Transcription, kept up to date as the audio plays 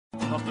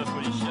Not the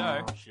Footy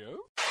Show.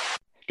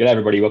 G'day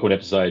everybody, welcome to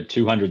episode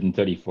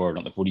 234 of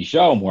Not the Footy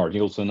Show. I'm Warren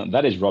Nicholson.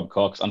 That is Rob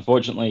Cox.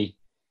 Unfortunately,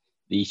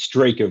 the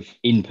streak of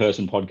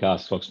in-person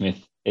podcasts,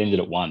 Cocksmith, ended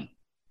at one.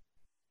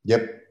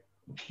 Yep,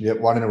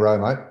 one in a row,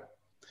 mate.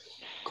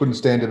 Couldn't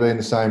stand to be in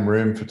the same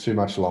room for too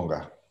much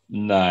longer.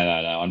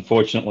 No.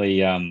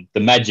 Unfortunately,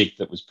 the magic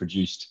that was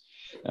produced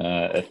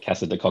at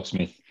Casa de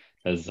Cocksmith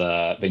has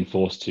been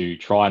forced to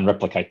try and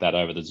replicate that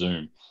over the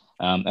Zoom.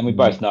 And we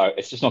both know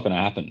it's just not going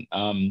to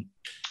happen.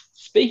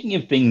 Speaking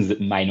of things that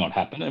may not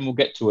happen, and we'll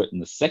get to it in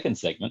the second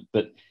segment,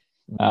 but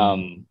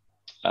the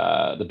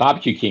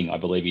Barbecue King, I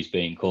believe he's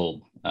being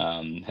called,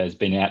 has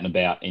been out and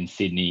about in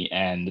Sydney,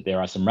 and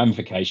there are some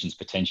ramifications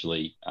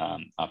potentially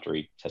after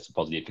he tested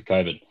positive for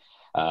COVID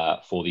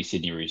for the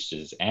Sydney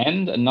Roosters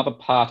and another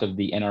part of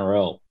the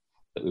NRL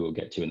that we will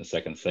get to in the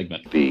second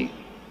segment. Be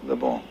the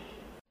ball.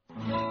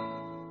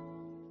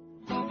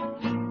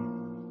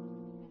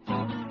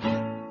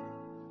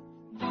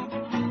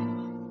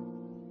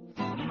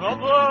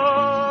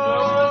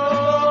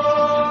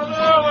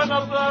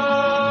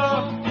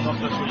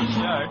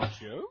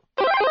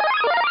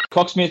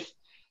 Cocksmith,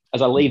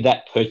 as I leave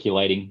that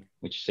percolating,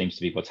 which seems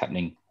to be what's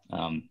happening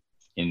in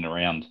and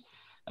around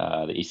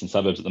the eastern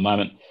suburbs at the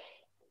moment,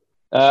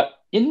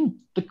 in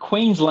the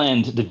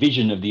Queensland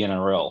division of the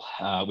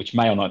NRL, which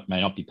may or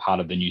may not be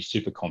part of the new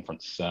Super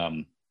Conference,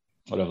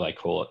 whatever they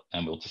call it,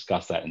 and we'll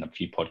discuss that in a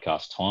few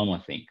podcasts' time, I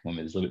think, when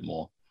there's a little bit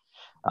more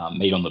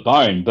meat on the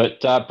bone.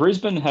 But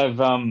Brisbane have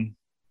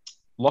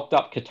locked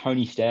up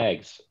Katoni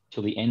Staggs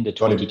till the end of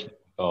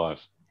 2025.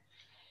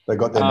 They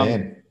got their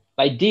man.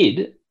 They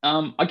did.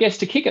 I guess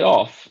to kick it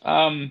off,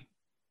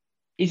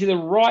 is he the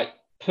right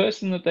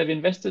person that they've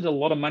invested a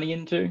lot of money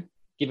into,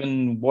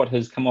 given what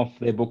has come off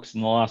their books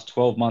in the last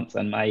 12 months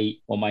and may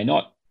or may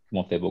not come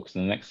off their books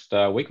in the next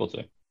week or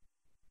two?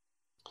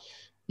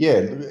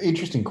 Yeah,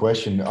 interesting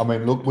question. I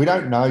mean, look, we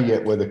don't know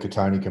yet whether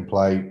Katoni can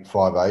play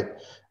 5'8"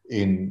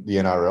 in the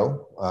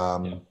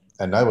NRL,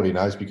 and nobody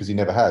knows because he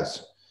never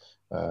has.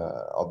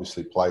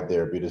 Obviously played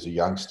there a bit as a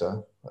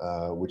youngster,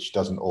 which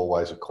doesn't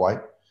always equate.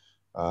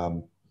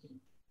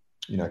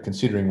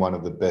 Considering one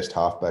of the best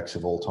halfbacks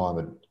of all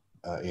time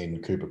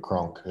in Cooper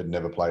Cronk had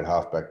never played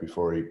halfback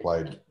before he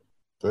played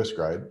first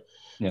grade.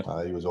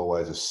 He was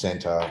always a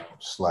centre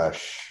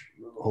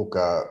 /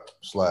 hooker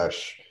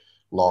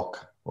 /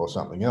 lock or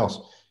something else.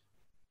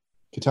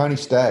 Katoni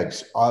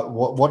Staggs,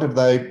 what have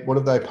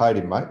they paid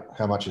him, mate?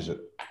 How much is it?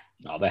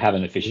 No, they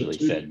haven't officially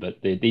said,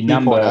 but the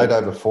number 2.8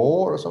 over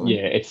 4 or something.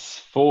 Yeah,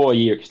 it's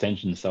 4-year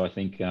extension, so I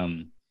think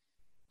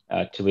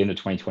till the end of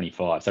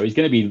 2025. So he's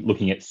going to be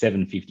looking at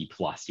 750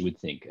 plus, you would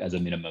think, as a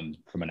minimum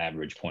from an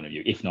average point of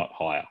view, if not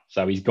higher.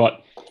 So he's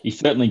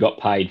certainly got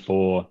paid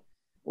for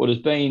what has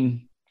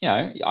been,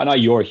 I know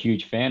you're a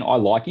huge fan. I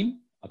like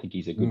him. I think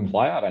he's a good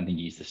player. I don't think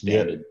he's the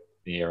standard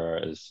there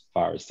as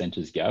far as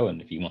centres go.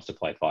 And if he wants to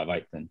play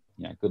 5'8", then,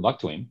 good luck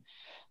to him.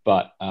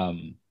 But,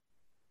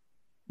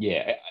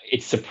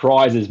 it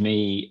surprises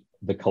me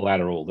the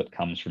collateral that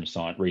comes from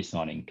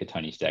re-signing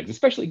Katoni Staggs,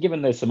 especially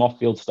given there's some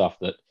off-field stuff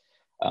that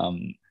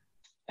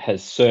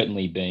has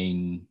certainly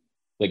been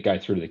let go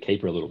through to the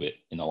keeper a little bit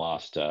in the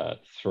last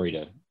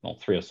 3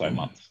 or so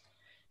months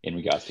in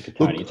regards to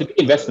Katoni. It's a big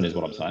investment is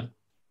what I'm saying.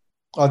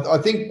 I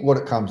think what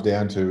it comes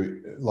down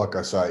to, like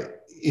I say,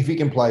 if he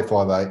can play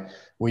 5'8",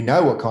 we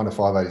know what kind of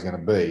 5'8" he's going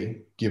to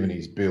be, given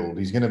his build.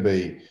 He's not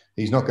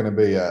going to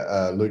be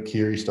a Luke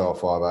Keary style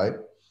 5'8".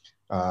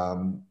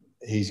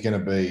 He's going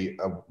to be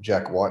a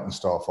Jack Whiten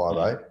style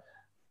 5'8".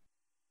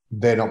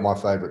 They're not my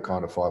favourite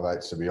kind of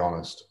 5'8s, to be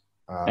honest.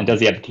 And does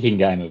he have the kicking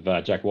game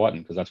of Jack Whiten?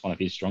 Because that's one of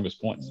his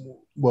strongest points.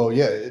 Well,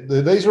 yeah,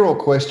 these are all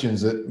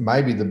questions that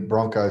maybe the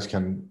Broncos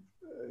can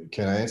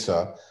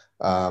answer,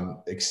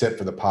 except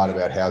for the part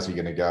about how's he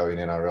going to go in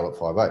NRL at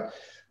 5'8".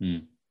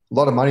 A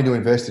lot of money to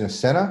invest in a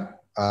centre.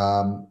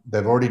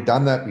 They've already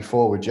done that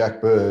before with Jack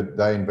Bird.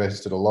 They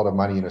invested a lot of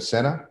money in a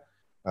centre.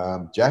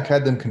 Jack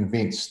had them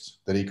convinced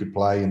that he could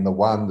play in the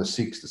 1, the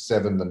 6, the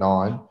 7, the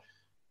 9.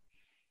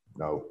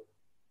 No.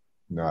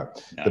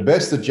 The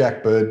best that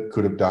Jack Bird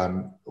could have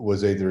done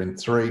was either in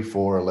 3,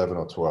 4, 11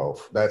 or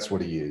 12. That's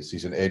what he is.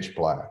 He's an edge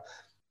player.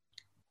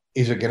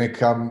 Is it going to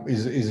come?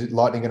 Is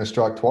lightning going to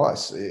strike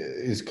twice?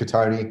 Is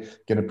Katoni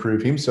going to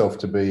prove himself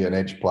to be an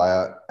edge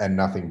player and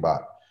nothing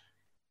but?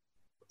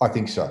 I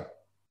think so.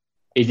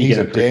 Is he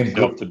going to prove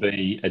himself to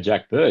be a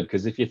Jack Bird?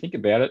 Because if you think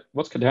about it,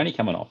 what's Katoni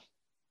coming off?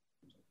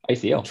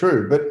 ACL.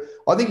 True, but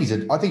I think he's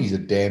a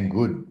damn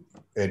good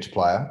edge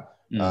player.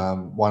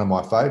 One of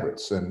my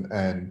favourites, and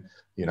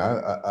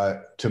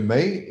to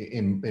me,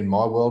 in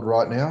my world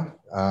right now,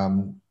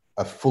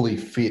 a fully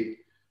fit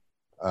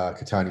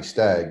Katoni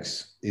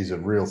Staggs is a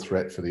real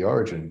threat for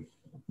the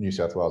New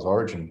South Wales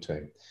Origin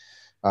team.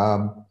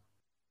 I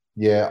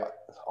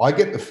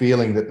get the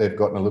feeling that they've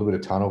gotten a little bit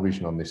of tunnel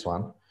vision on this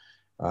one.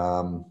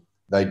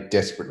 They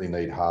desperately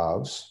need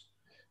halves.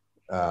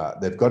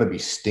 They've got to be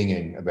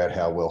stinging about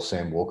how well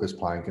Sam Walker's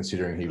playing,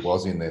 considering he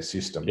was in their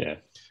system. Yeah.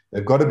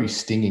 They've got to be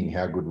stinging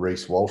how good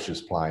Reece Walsh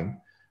is playing,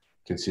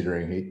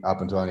 considering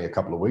up until only a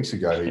couple of weeks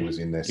ago he was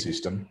in their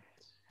system.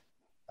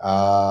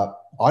 I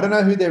don't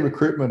know who their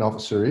recruitment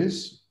officer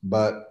is,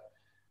 but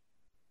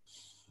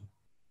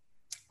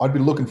I'd be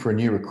looking for a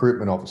new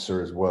recruitment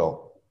officer as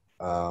well.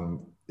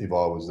 If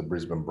I was the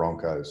Brisbane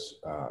Broncos,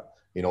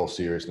 in all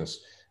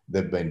seriousness,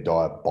 they've been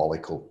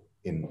diabolical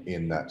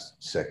in that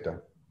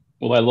sector.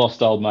 Well, they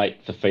lost old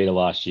mate Fafita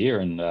last year,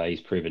 and he's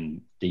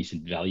proven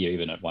decent value,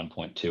 even at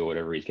 1.2 or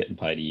whatever he's getting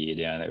paid a year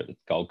down there at the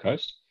Gold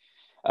Coast.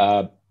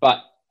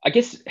 But I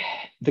guess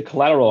the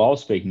collateral I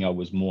was speaking of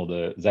was more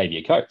the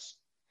Xavier Coates,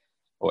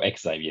 or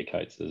ex-Xavier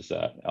Coates, as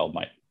old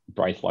mate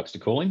Braith likes to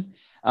call him.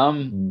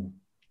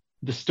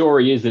 The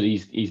story is that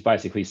he's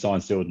basically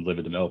signed, sealed, and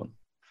delivered to Melbourne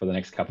for the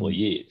next couple of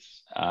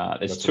years.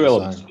 There's two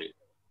elements to it.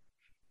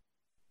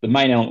 The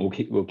main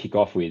element we'll kick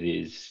off with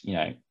is,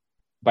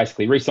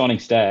 basically re-signing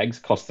Staggs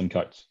costs them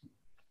Coates.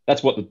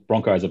 That's what the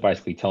Broncos are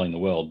basically telling the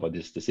world by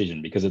this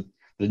decision, because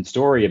the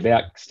story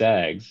about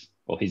Staggs,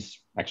 well, his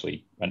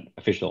actually an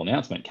official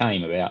announcement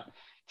came about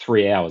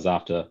 3 hours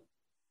after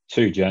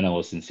two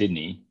journalists in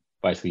Sydney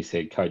basically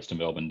said Coates to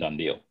Melbourne, done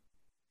deal.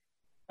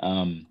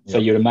 So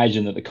you'd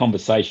imagine that the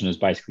conversation has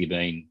basically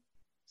been,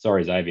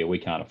 sorry, Xavier, we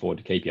can't afford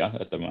to keep you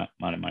at the amount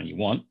of money you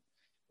want.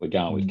 We're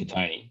going with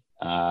Katoni.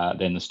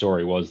 Then the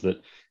story was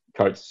that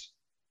Coates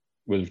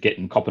was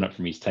getting copping it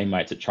from his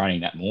teammates at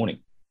training that morning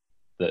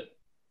that,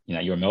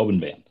 you're Melbourne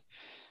bound.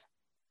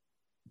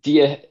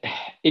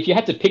 If you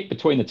had to pick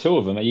between the two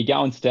of them, are you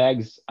going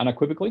Staggs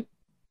unequivocally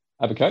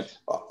over Coates?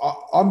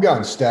 I'm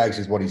going Staggs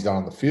is what he's done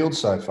on the field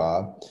so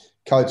far.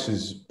 Coates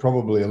is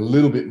probably a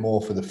little bit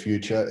more for the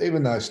future,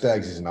 even though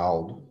Staggs isn't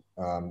old.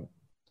 He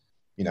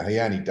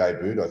only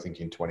debuted, I think,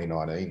 in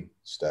 2019,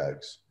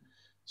 Staggs.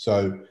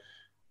 So,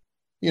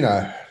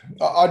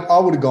 I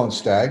would have gone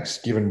Staggs,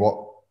 given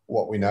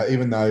what we know,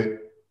 even though,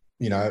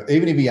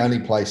 even if he only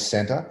plays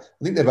centre,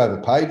 I think they've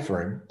overpaid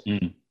for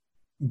him.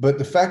 But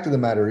the fact of the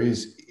matter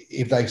is,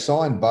 if they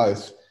sign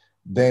both,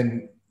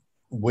 then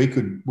we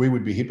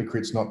would be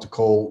hypocrites not to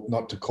call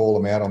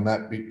them out on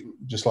that,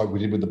 just like we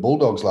did with the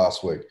Bulldogs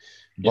last week,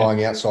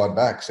 buying outside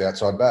backs. I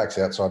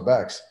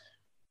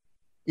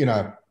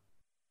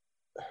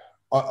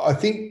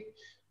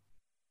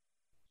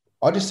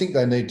just think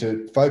they need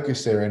to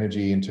focus their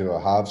energy into a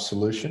halves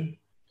solution.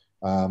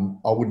 I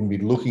wouldn't be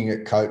looking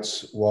at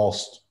Coates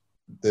whilst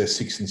their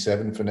 6 and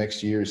 7 for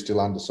next year is still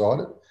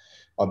undecided.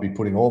 I'd be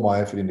putting all my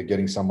effort into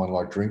getting someone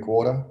like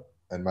Drinkwater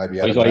and maybe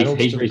Adam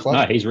Reynolds to the club.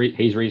 No, he's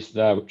reached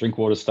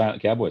Drinkwater staying at the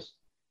Cowboys.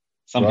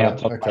 Somehow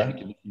Todd Payne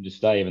convinced him to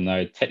stay, even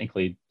though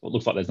technically it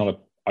looks like there's not an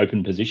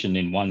open position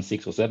in 1,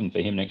 6 or 7 for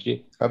him next year.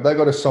 Have they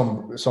got a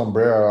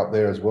sombrero up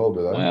there as well,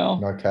 do they? Well,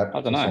 no cap.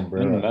 I don't know. The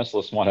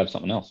Universalists might have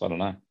something else. I don't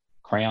know.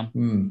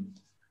 Crown.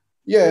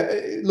 Yeah,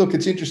 look,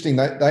 it's interesting.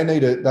 They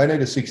need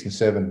a 6 and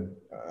 7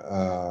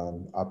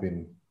 up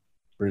in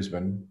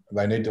Brisbane.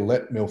 They need to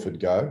let Milford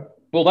go.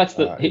 Well, that's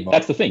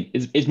the thing.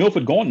 Is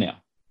Milford gone now?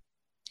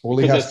 Well,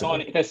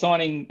 if they're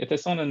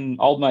signing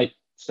old mate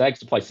Staggs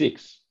to play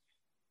 6.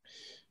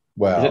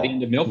 Well, is at the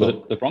end of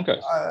Milford, the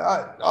Broncos?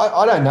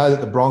 I don't know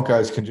that the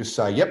Broncos can just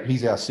say, "Yep,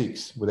 he's our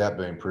 6" without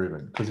being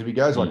proven. Because if he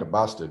goes like a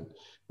bastard,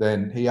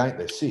 then he ain't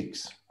their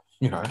 6.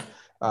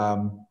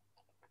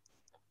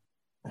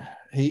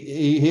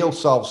 He'll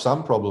solve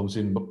some problems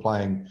in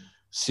playing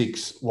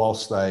 6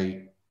 whilst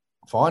they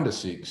find a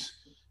 6,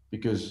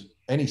 because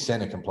any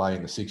centre can play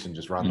in the 6 and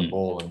just run the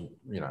ball, and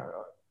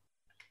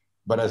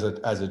But as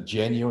a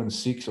genuine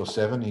 6 or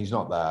 7, he's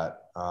not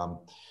that.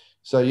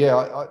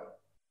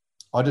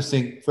 I just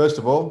think, first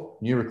of all,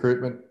 new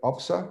recruitment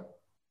officer,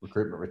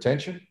 recruitment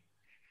retention,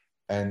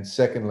 and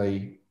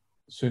secondly,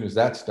 as soon as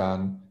that's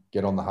done,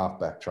 get on the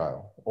halfback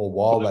trail. Or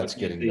while that's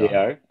getting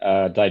done.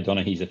 Dave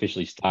Donaghy's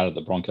officially started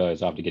the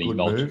Broncos after getting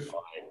mulched by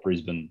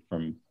Brisbane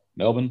from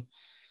Melbourne.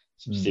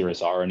 Some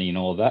serious irony and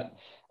all of that.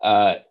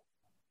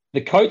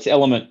 The Coates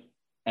element,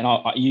 and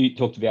you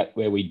talked about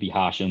where we'd be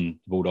harsh on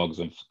Bulldogs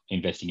of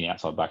investing in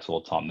outside backs all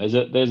the time. There's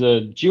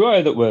a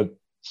duo that were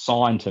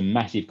signed to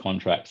massive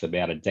contracts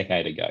about a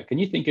decade ago. Can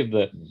you think of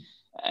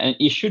and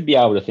you should be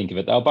able to think of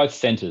it. They were both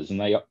centres and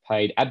they got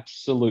paid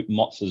absolute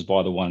motzes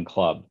by the one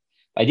club.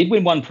 They did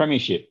win one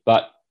premiership,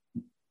 but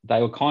they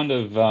were kind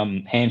of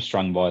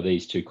hamstrung by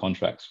these two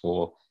contracts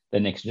for the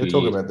next few years.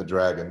 You're talking about the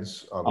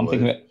Dragons, I'm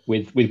thinking about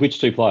with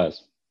which two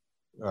players?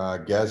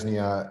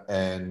 Gaznia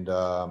and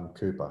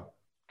Cooper.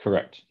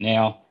 Correct.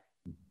 Now,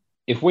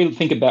 if we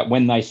think about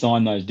when they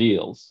signed those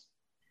deals,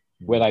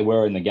 where they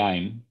were in the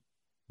game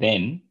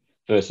then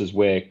versus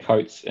where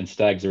Coates and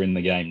Staggs are in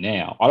the game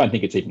now, I don't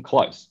think it's even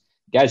close.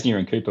 Gaznia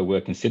and Cooper were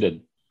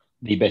considered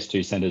the best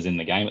two centres in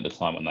the game at the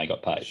time when they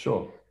got paid.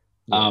 Sure.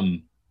 Yeah.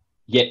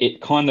 Yet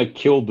it kind of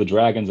killed the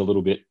Dragons a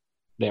little bit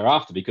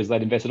thereafter, because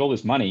they'd invested all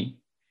this money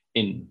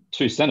in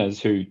two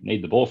centres who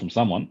need the ball from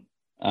someone.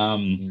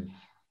 And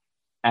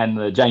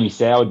the Jamie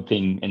Soward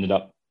thing ended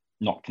up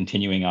not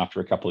continuing after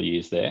a couple of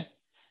years there.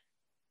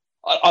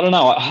 I don't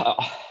know.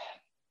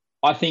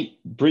 I think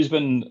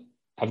Brisbane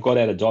have got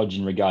out of dodge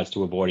in regards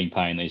to avoiding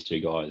paying these two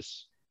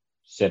guys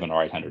 $700,000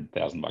 or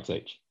 $800,000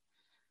 each.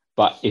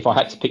 But if I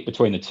had to pick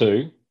between the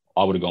two,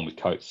 I would have gone with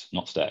Coates,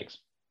 not Staggs.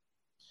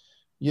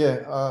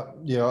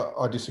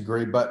 I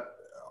disagree, but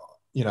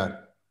you know,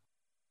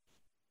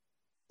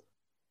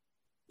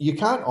 you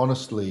can't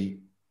honestly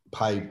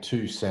pay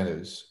two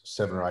centres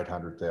 $700,000 or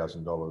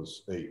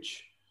 $800,000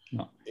 each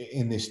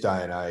in this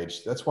day and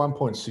age. That's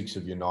 1.6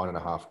 of your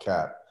 9.5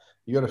 cap.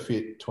 You got to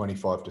fit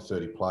 25 to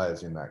 30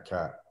 players in that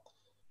cap.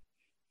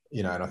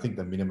 You know, and I think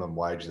the minimum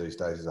wage these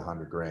days is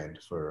 $100,000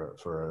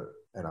 for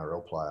an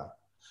NRL player.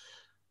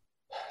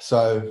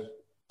 So,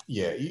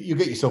 yeah, you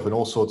get yourself in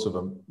all sorts of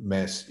a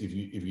mess if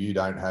you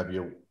don't have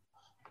a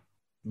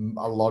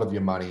lot of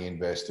your money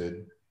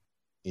invested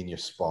in your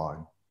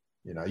spine.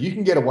 You know, you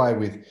can get away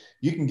with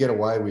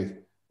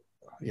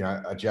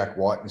a Jack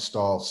Whiten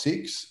style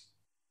 6,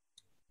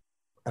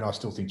 and I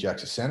still think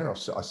Jack's a centre.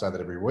 I say that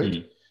every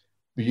week,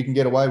 but you can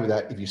get away with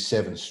that if you're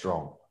 7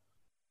 strong,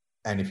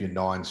 and if you're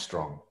 9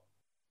 strong.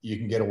 You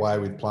can get away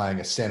with playing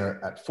a centre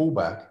at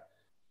fullback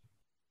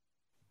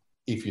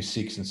if you're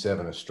 6 and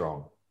 7 are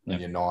strong. And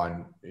your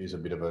 9 is a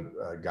bit of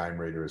a game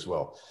reader as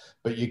well.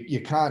 But you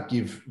can't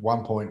give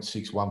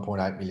 $1.6,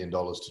 $1.8 million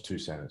to 2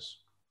 centres.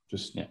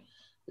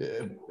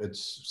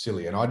 It's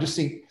silly. And I just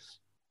think,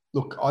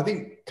 look, I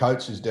think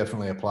Coates is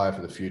definitely a player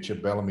for the future.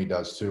 Bellamy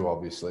does too,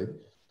 obviously.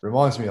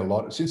 Reminds me a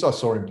lot. Since I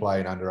saw him play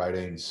in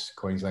under-18s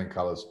Queensland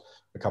colours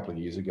a couple of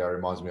years ago,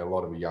 reminds me a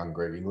lot of a young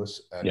Greg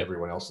Inglis, and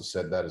everyone else has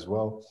said that as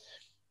well.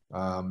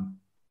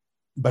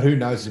 But who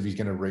knows if he's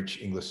going to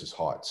reach Inglis's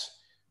heights.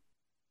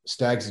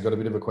 Staggs has got a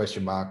bit of a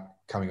question mark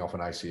coming off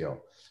an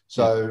ACL.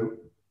 So,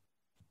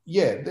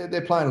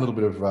 they're playing a little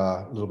bit of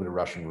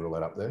Russian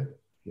roulette up there.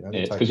 You know,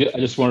 because I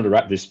just wanted to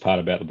wrap this part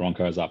about the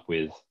Broncos up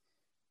with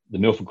the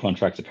Milford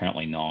contract's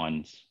apparently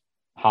 9s.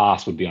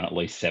 Haas would be on at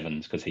least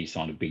 7s because he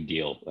signed a big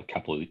deal a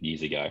couple of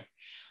years ago.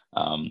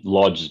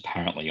 Lodge is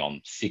apparently on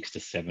 6 to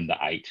 7 to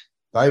 8.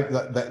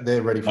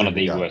 They're ready for one of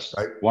the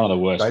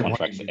worst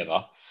contracts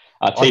ever.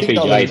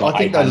 TPJ's I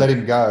think they let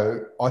him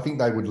go. I think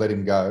they would let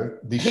him go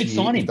this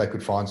year if they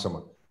could find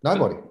someone.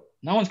 Nobody.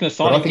 No one's going to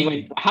sign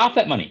him half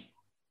that money.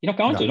 You're not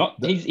going to.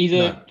 He's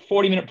a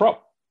 40-minute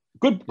prop.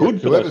 Good for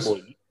those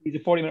 40 minutes. He's a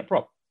 40-minute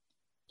prop.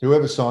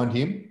 Whoever signed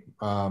him,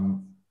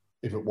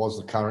 if it was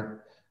the current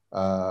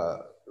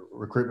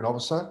recruitment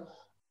officer,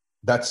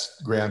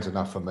 that's grounds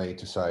enough for me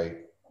to say,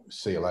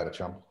 see you later,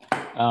 chum.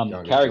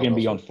 Carrigan would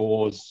be on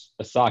 4s.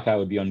 Asako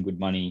would be on good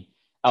money.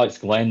 Alex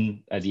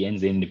Glenn, as he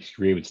ends the end of his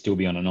career, would still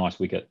be on a nice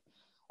wicket.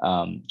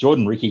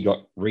 Jordan Ricky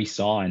got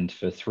re-signed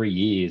for 3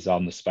 years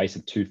on the space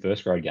of 2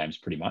 first-grade games,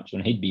 pretty much,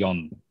 and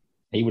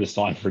he would have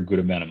signed for a good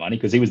amount of money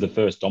because he was the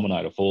first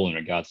domino to fall in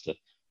regards to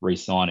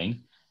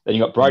re-signing. Then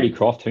you got Brady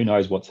Croft, who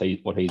knows what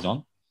he's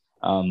on.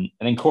 And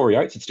then Corey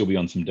Oates would still be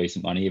on some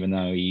decent money, even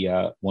though he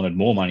wanted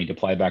more money to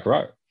play back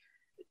row.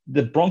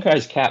 The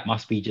Broncos cap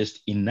must be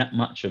just in that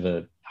much of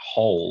a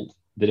hole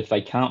that if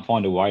they can't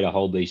find a way to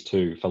hold these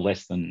two for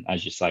less than,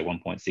 as you say,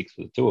 1.6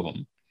 for the two of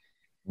them,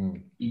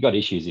 you've got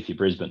issues if you're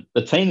Brisbane.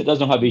 The team that does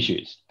not have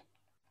issues,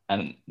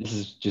 and this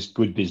is just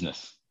good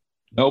business,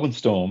 Melbourne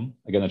Storm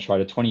are going to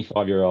trade a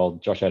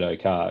 25-year-old Josh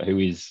Adokar, who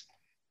is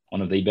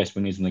one of the best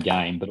wingers in the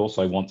game, but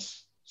also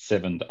wants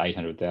 $700,000 to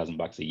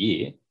 $800,000 a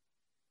year.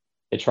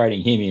 They're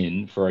trading him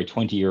in for a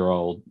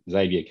 20-year-old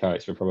Xavier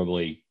Coates for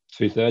probably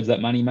 2/3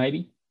 that money,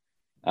 maybe.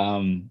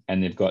 And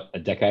they've got a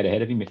decade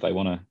ahead of him if they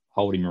want to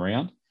hold him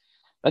around.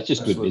 That's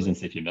just good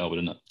business if you're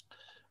Melbourne, isn't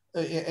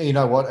it? You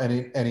know what? And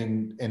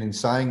in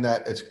saying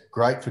that, it's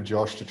great for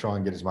Josh to try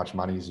and get as much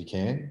money as he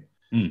can.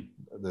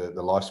 The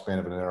lifespan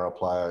of an NRL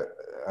player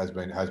has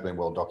been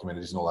well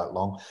documented, isn't all that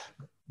long.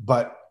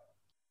 But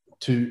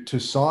to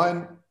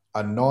sign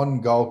a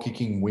non-goal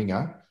kicking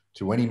winger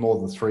to any more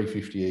than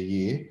 $350 a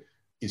year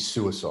is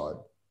suicide.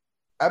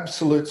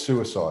 Absolute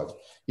suicide.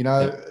 You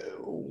know,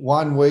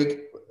 1 week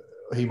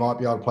he might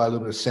be able to play a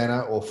little bit of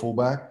centre or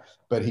fullback,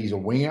 but he's a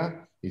winger.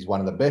 He's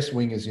one of the best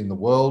wingers in the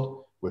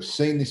world. We've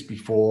seen this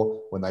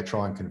before when they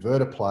try and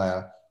convert a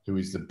player who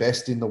is the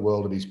best in the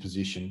world at his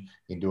position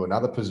into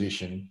another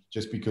position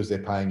just because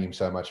they're paying him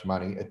so much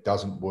money. It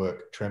doesn't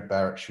work. Trent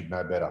Barrett should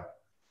know better.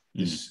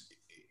 This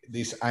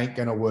ain't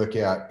going to work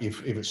out.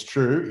 If it's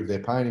true, if they're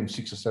paying him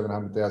 $600,000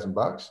 or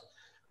 $700,000,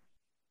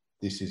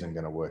 this isn't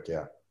going to work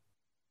out.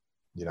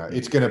 You know,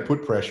 it's going to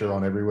put pressure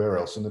on everywhere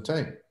else in the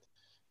team.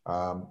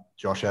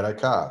 Josh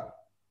Adokar,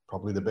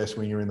 probably the best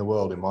winger in the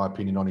world, in my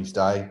opinion, on his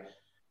day.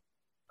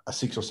 A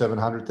 $600,000 or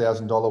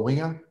 $700,000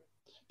 winger,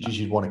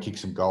 you'd want to kick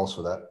some goals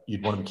for that.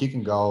 You'd want to be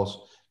kicking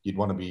goals. You'd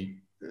want to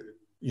be,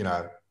 you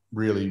know,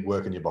 really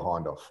working your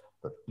behind off.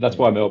 But that's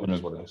why Melbourne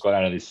have got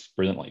out of this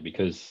brilliantly,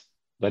 because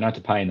they don't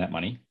have to pay him that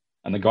money.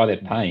 And the guy they're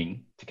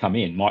paying to come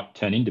in might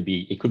turn into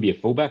it could be a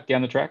fullback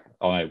down the track.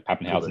 I know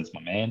Pappenhausen's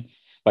my man,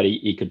 but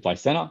he could play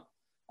centre.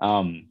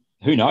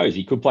 Who knows?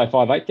 He could play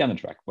 5'8" down the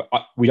track.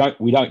 We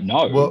don't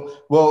know.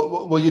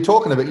 Well, you're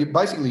talking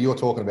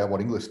about what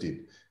Inglis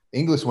did.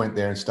 Inglis went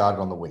there and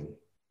started on the wing.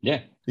 Yeah.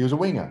 He was a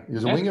winger. He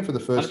was a winger for the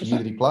first 100%. Year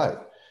that he played.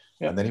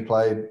 Yeah. And then he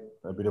played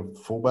a bit of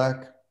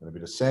fullback and a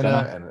bit of centre.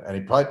 And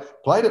he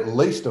played at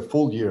least a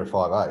full year of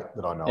 5'8"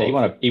 that I know.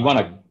 Yeah, he won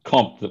a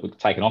comp that was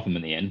taken off him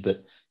in the end,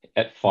 but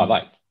at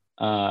 5'8".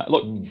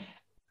 Look,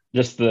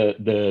 just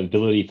the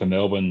ability for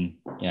Melbourne,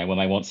 when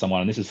they want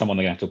someone, and this is someone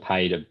they're going to have to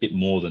pay a bit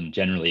more than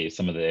generally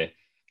some of their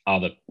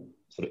other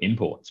sort of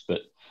imports.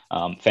 But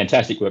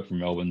fantastic work from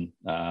Melbourne.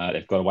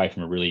 They've got away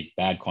from a really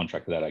bad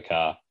contract with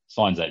Addo-Carr,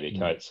 signed Xavier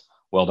Coates.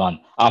 Well done.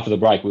 After the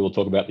break, we will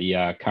talk about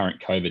the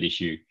current COVID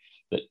issue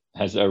that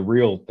has a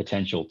real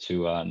potential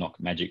to knock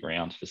Magic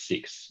round for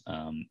 6 here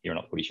on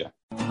Not the Footy Show.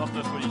 Not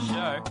the Footy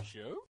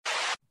Show.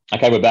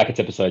 Okay, we're back. It's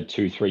episode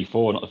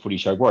 234, Not the Footy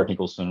Show. Warwick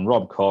Nicholson,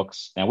 Rob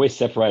Cox. Now, we're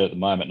separated at the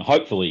moment, and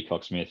hopefully,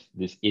 Cocksmith,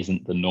 this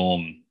isn't the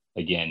norm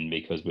again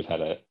because we've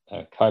had a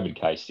COVID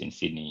case in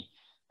Sydney.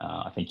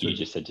 I think you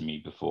just said to me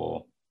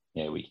before,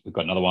 we've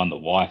got another one. The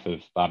wife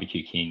of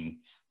Barbecue King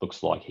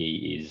looks like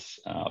she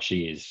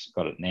is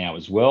got it now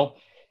as well.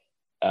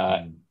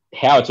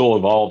 How it's all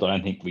evolved, I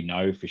don't think we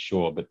know for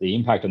sure, but the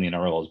impact on the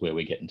NRL is where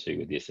we're getting to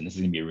with this, and this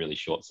is going to be a really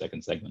short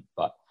second segment.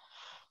 But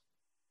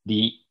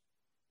the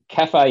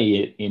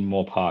cafe in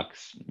Moore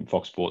Park's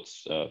Fox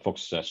Sports,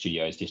 Fox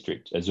Studios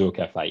district, Azure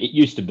Cafe, it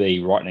used to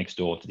be right next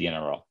door to the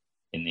NRL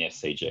in the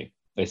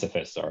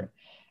SFS, sorry.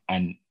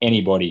 And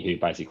anybody who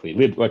basically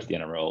worked at the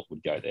NRL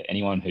would go there.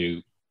 Anyone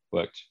who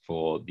worked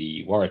for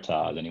the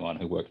Waratahs, anyone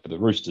who worked for the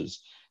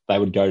Roosters, they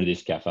would go to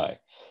this cafe.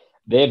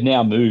 They've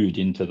now moved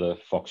into the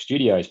Fox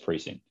Studios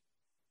precinct.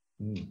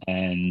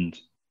 And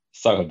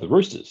so have the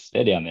Roosters.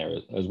 They're down there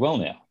as well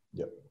now.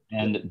 Yep.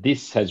 And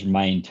this has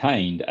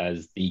maintained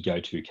as the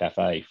go-to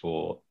cafe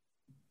for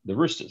the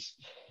Roosters.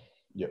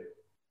 Yep.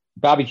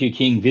 Barbecue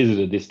King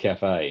visited this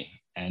cafe.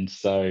 And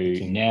so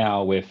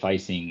now we're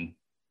facing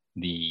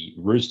the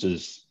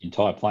Roosters'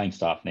 entire playing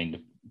staff needing to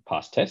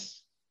pass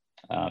tests.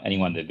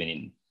 Anyone they've been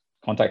in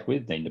contact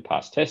with needing to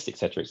pass tests, et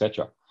cetera, et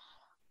cetera.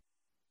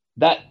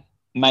 That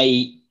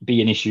may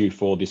be an issue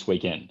for this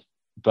weekend.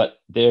 But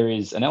there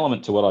is an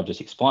element to what I've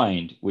just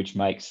explained, which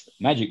makes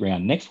Magic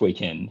Round next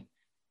weekend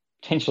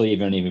potentially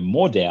even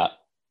more doubt,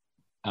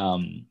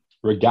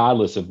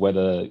 regardless of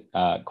whether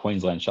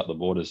Queensland shut the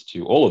borders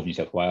to all of New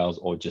South Wales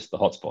or just the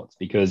hotspots,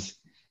 because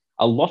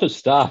a lot of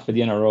staff for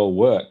the NRL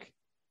work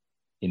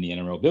in the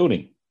NRL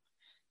building.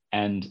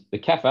 And the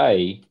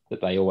cafe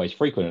that they always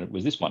frequented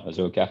was this one,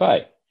 Azure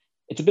Cafe.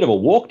 It's a bit of a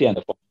walk down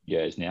to Fox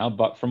Studios now,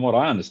 but from what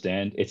I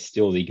understand, it's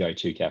still the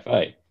go-to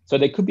cafe. So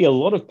there could be a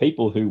lot of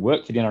people who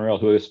work for the NRL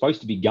who are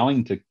supposed to be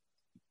going to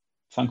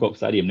Suncorp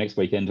Stadium next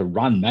weekend to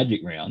run Magic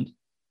Round,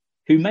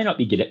 who may not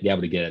be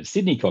able to get out of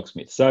Sydney,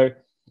 Cocksmith. So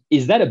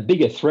is that a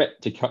bigger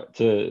threat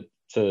to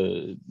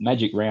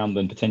Magic Round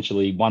than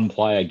potentially one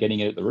player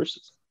getting it at the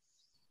Roosters?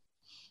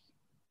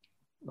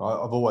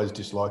 I've always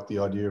disliked the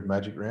idea of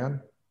Magic Round.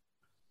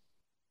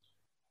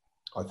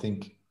 I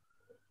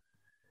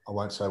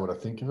won't say what I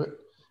think of it.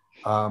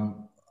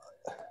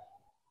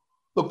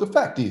 Look, the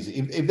fact is,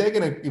 if they're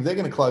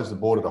going to close the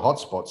border to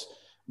hotspots,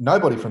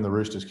 nobody from the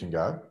Roosters can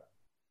go,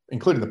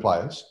 including the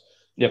players,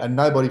 and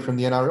nobody from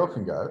the NRL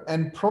can go,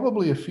 and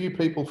probably a few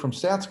people from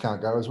Souths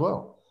can't go as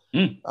well.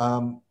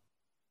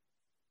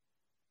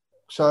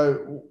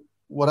 So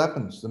what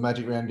happens? The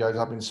Magic Round goes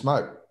up in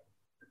smoke,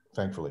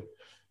 thankfully.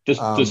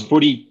 Does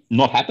footy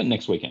not happen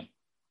next weekend?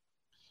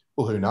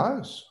 Well, who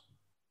knows?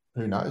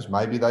 Who knows?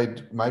 Maybe they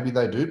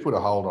do put a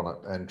hold on it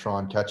and try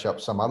and catch up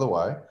some other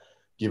way,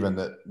 given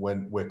that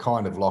when we're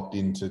kind of locked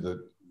into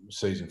the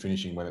season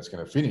finishing when it's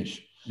going to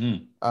finish.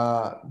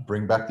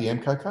 Bring back the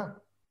MCO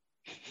Cup.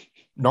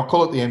 Not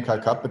call it the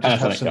MCO Cup, but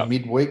just have some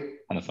midweek,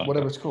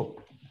 whatever it's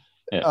called.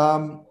 Yeah.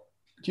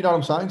 Do you know what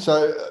I'm saying?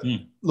 So,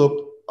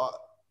 look,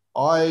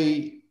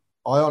 I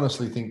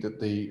honestly think that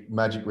the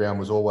Magic Round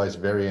was always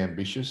very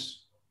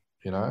ambitious.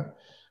 I've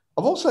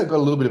also got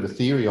a little bit of a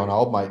theory on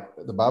old mate,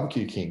 the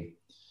Barbecue King.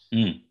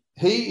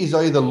 He is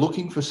either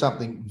looking for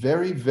something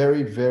very,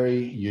 very,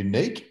 very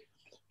unique,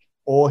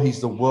 or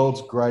he's the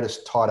world's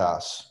greatest tight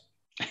ass,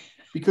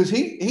 because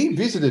he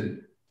visited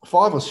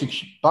 5 or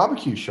 6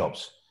 barbecue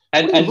shops.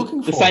 And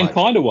looking for, the same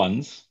kind of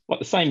ones, like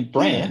the same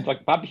brand,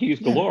 like barbecues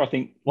galore. I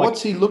think.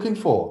 What's he looking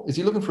for? Is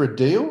he looking for a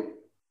deal,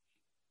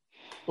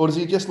 or does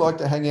he just like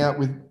to hang out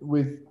with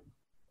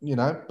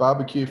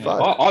barbecue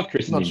folk? I've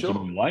christened him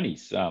Jimmy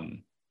Maloney's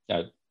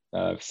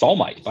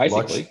soulmate,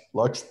 basically.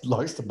 Likes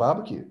to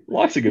barbecue.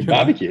 Likes a good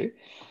barbecue.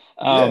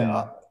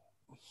 But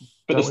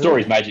the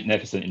story is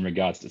magnificent in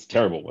regards to it's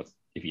terrible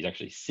if he's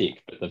actually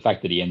sick, but the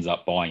fact that he ends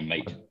up buying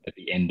meat at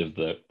the end of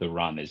the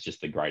run is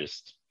just the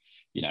greatest,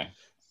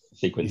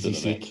 sequence of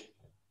events.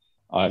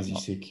 Is he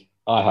sick?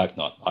 I hope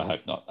not.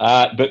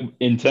 But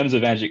in terms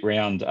of Magic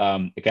Round,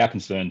 our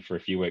concern for a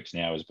few weeks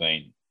now has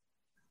been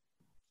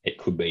it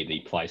could be the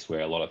place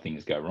where a lot of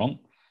things go wrong.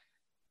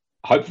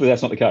 Hopefully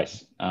that's not the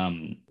case.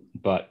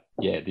 But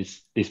yeah,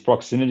 this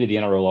proximity to the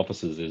NRL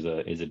offices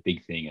is a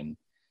big thing. And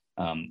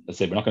as I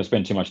said, we're not going to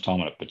spend too much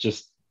time on it, but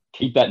just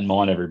keep that in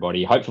mind,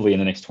 everybody. Hopefully in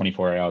the next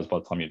 24 hours, by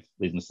the time you've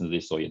listened to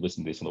this or you're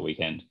listening to this on the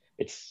weekend,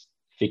 it's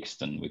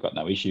fixed and we've got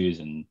no issues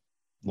and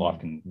life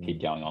can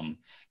keep going on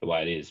the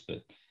way it is.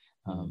 But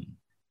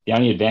the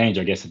only advantage,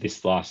 I guess, of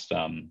this last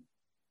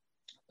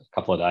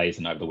couple of days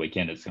and over the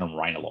weekend, it's going to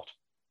rain a lot.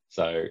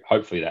 So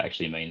hopefully that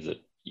actually means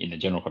that in the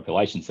general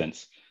population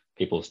sense,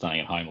 people are staying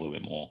at home a little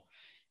bit more.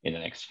 in the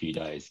next few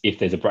days if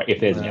there's a break, if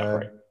there's an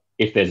outbreak.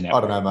 If there's an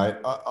outbreak. I don't know, mate.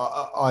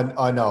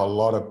 I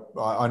know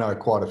I know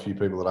quite a few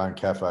people that own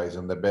cafes,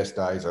 and the best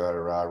days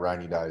are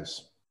rainy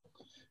days.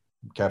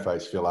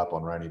 Cafes fill up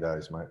on rainy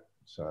days, mate.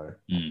 So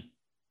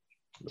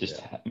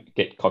just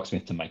get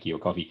Cocksmith to make you a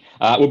coffee.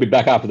 We'll be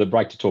back after the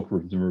break to talk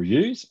the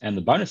reviews and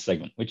the bonus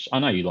segment, which I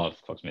know you love,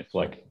 Cocksmith.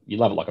 Like, you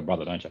love it like a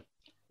brother, don't you?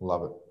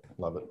 Love it.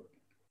 Love it. Do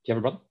you have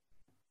a brother?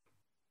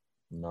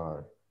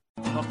 No.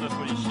 Not the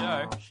footy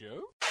show.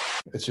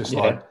 It's just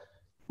like,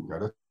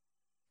 got it.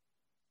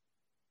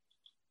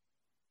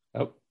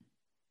 Oh,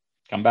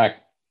 come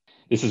back.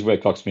 This is where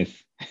Cocksmith,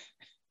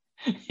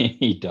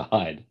 he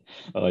died.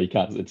 Oh, you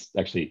can't, it's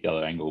actually the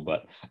other angle,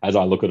 but as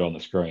I look at it on the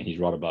screen, he's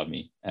right above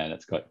me and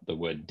it's got the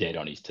word dead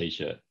on his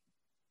t-shirt.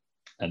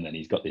 And then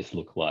he's got this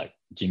look like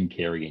Jim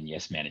Carrey in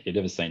Yes Man. If you've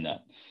ever seen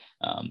that,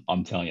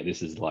 I'm telling you,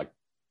 this is like,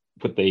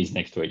 put these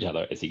next to each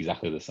other. It's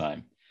exactly the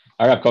same.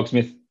 All right,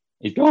 Cocksmith,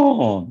 he's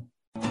gone.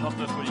 Not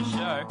the footy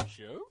show.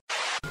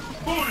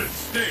 Bonus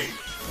stage.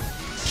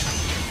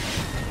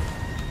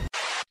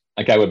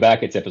 Okay, we're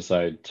back. It's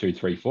episode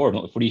 234 of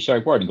Not the Footy Show.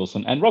 Warren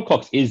Nicholson and Rob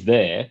Cox is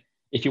there.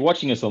 If you're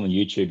watching us on the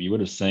YouTube, you would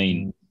have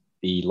seen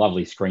the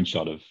lovely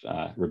screenshot of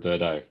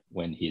Roberto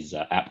when his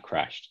app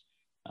crashed,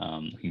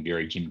 looking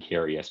very Jim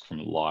Carrey-esque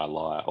from Liar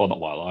Liar, or not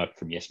Liar Liar,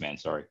 from Yes Man.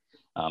 Sorry,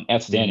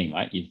 outstanding,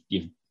 mate.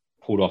 You've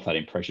pulled off that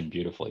impression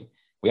beautifully.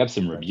 We have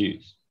some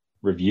reviews.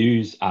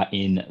 Reviews are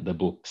in the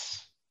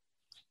books.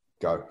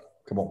 Go.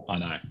 Come on. I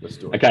know. Let's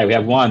do it. Okay, we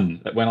have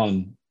one that went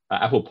on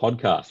Apple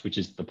Podcast, which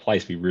is the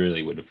place we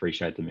really would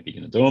appreciate them if you're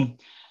going to do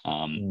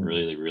them.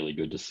 Really, really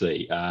good to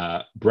see.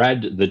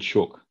 Brad the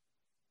Chook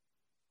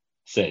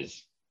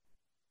says,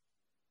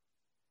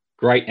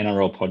 great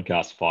NRL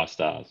podcast, 5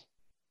 stars.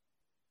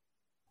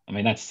 I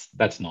mean,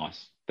 that's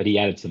nice, but he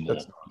added some more.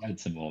 Nice. He added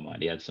some more,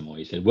 mate. He added some more.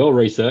 He said, well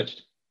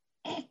researched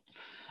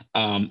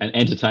and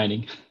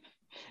entertaining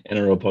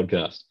NRL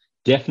podcast.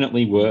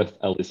 Definitely worth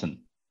a listen.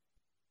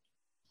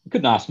 We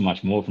couldn't ask for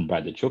much more from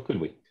Brad the Chook, could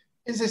we?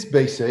 Is this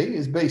BC?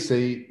 Is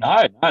BC?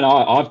 No.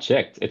 I've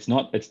checked. It's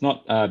not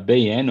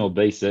BN or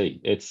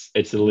BC.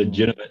 It's a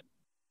legitimate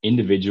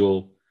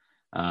individual,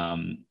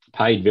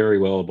 paid very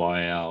well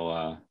by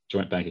our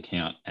joint bank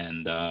account,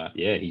 and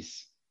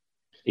he's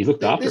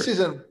looked after.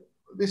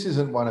 This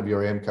isn't one of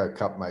your MCO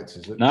Cup mates,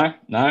 is it? No,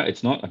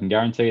 it's not. I can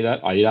guarantee you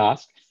that. I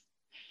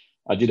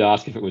did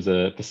ask if it was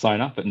a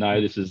persona, but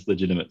no, this is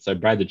legitimate. So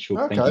Brad the Chook,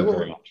 okay, thank you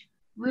very much.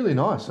 Really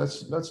nice.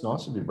 That's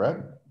nice of you,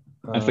 Brad.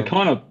 It's the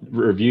kind of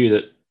review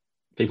that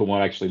people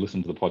might actually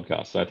listen to the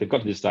podcast. So if they've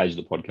got to this stage of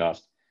the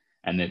podcast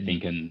and they're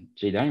thinking,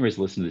 gee, the only reason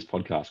to listen to this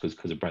podcast was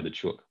because of Brad the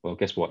Chook. Well,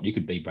 guess what? You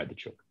could be Brad the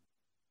Chook.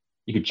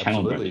 You could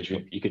channel Brad the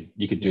Chook. You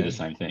could do the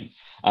same thing.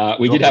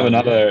 We did have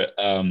another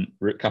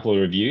couple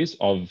of reviews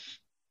of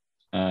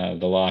the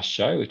last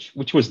show,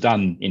 which was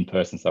done in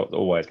person, so it's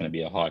always going to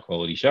be a high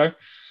quality show.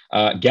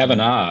 Gavin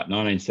R,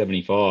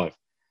 1975.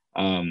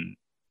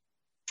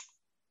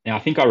 Now, I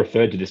think I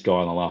referred to this guy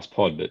on the last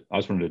pod, but I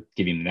just wanted to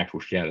give him an actual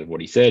shout out of what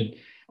he said.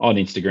 On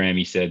Instagram,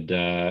 he said,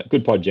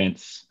 good pod,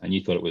 gents. And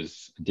you thought it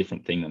was a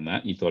different thing than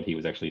that. You thought he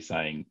was actually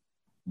saying,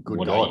 good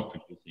what God. Are you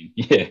producing?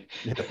 Yeah.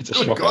 It's a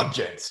good shocker. God,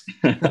 gents.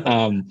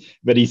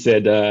 But he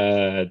said,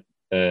 I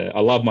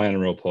love my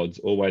NRL pods.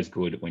 Always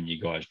good when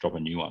you guys drop a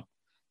new one.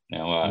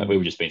 Now, we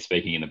were just been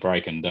speaking in the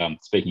break, and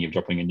speaking of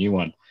dropping a new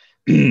one,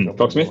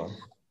 Cocksmith.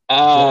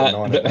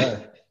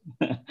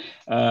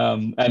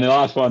 And the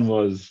last one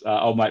was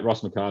old mate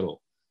Ross McCardle.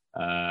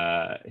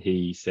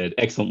 He said,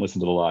 excellent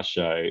listen to the last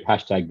show.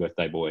 Hashtag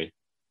birthday boy.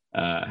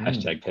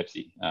 Hashtag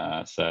Pepsi.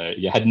 So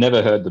yeah, had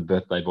never heard the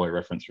birthday boy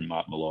reference from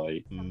Mark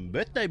Malloy.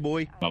 Birthday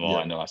boy. My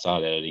mind, I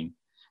started editing.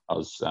 I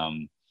was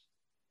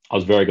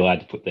very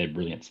glad to put their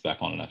brilliance back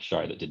on a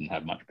show that didn't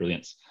have much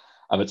brilliance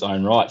of its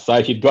own right. So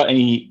if you've got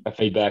any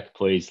feedback,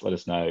 please let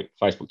us know.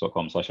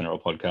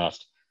 Facebook.com/NRL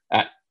podcast,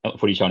 at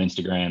Footy Show on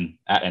Instagram,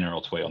 at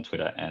NRL Tweet on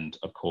Twitter, and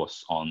of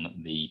course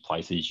on the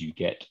places you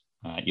get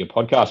your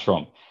podcast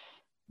from.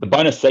 The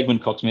bonus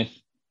segment, Cocksmith,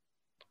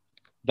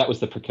 that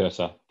was the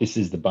precursor. This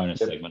is the bonus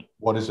segment.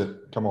 What is it?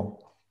 Come on.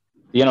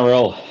 The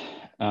NRL.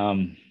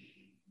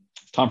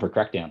 It's time for a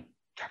crackdown.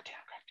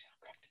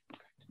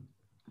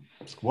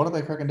 What are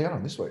they cracking down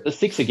on this week? The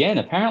 6 again.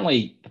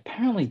 Apparently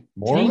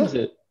More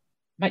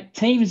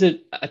teams are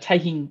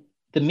taking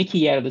the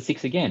mickey out of the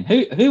 6 again.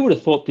 Who would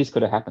have thought this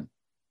could have happened?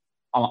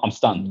 I'm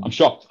stunned. I'm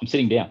shocked. I'm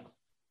sitting down.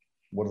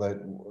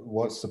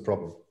 What's the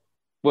problem?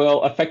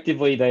 Well,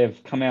 effectively, they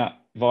have come out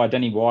via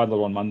Danny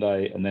Weidler on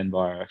Monday and then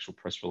via an actual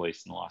press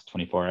release in the last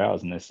 24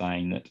 hours, and they're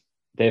saying that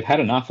they've had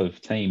enough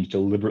of teams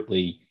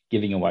deliberately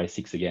giving away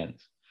 6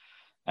 agains,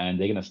 and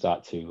they're going to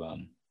start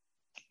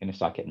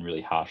getting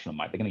really harsh on them,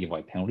 mate. They're going to give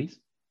away penalties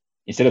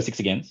instead of 6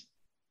 agains,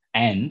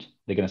 and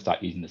they're going to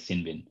start using the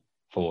sin bin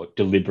for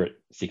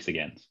deliberate 6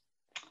 agains.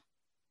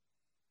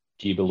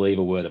 Do you believe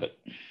a word of it?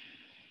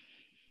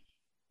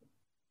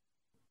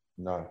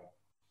 No,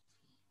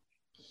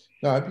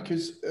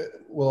 because,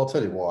 I'll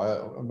tell you why.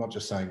 I'm not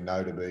just saying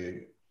no to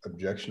be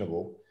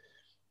objectionable.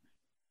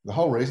 The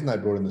whole reason they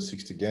brought in the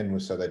 6 again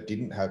was so they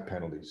didn't have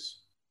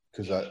penalties.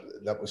 because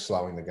that was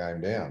slowing the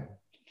game down.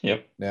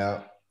 Yep.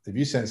 Now, if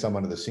you send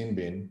someone to the sin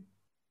bin,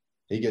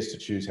 he gets to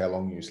choose how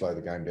long you slow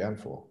the game down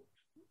for,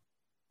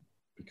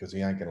 because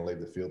he ain't going to leave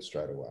the field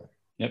straight away.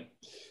 Yep.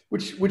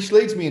 Which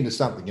leads me into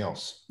something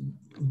else,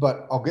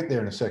 but I'll get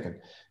there in a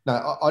second.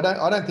 No, I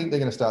don't think they're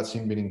going to start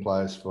sin binning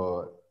players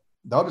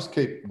they'll just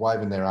keep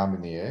waving their arm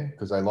in the air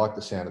because they like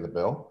the sound of the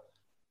bell.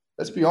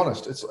 Let's be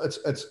honest. It's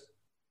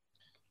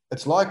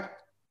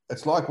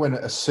like when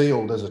a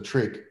seal does a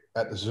trick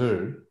at the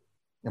zoo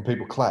and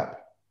people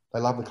clap. They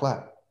love the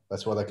clap.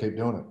 That's why they keep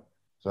doing it.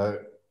 So,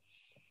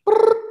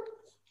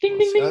 Ding,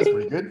 ding, ding, that's ding.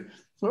 pretty good.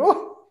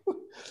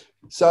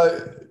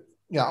 So,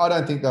 yeah, I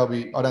don't think they'll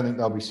be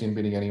sin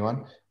binning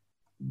anyone.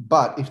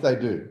 But if they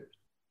do,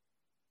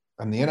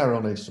 and the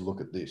NRL needs to look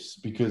at this,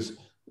 because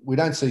we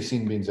don't see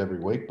sin bins every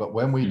week, but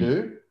when we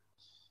do,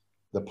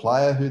 the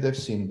player who they've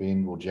sin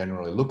binned will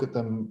generally look at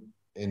them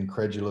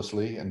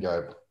incredulously and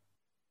go,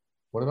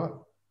 what did I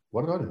do?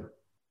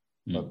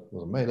 Well, it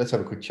wasn't me. Let's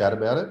have a quick chat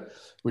about it,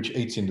 which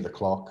eats into the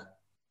clock.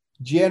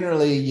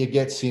 Generally, you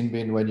get sin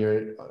binned when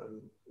you're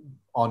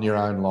on your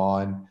own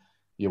line.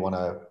 You want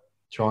to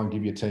try and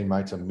give your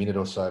teammates a minute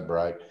or so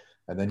break,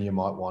 and then you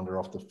might wander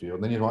off the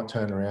field. Then you might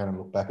turn around and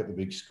look back at the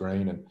big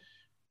screen.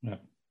 And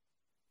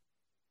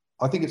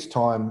I think it's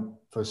time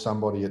for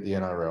somebody at the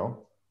NRL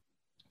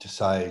to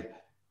say,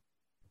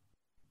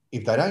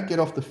 if they don't get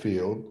off the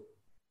field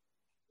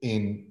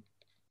in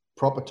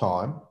proper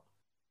time,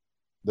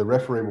 the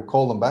referee will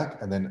call them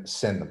back and then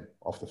send them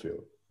off the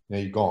field. Now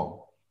you're gone.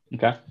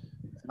 Okay.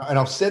 And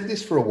I've said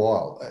this for a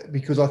while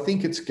because I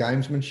think it's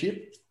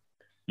gamesmanship.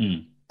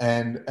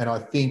 And I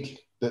think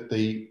that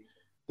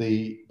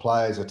the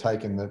players are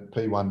taking the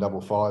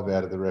P155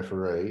 out of the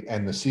referee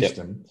and the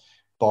system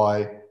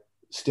by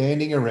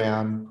standing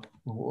around,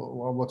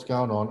 what's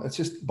going on? It's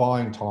just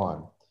buying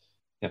time.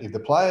 Yep. If the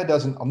player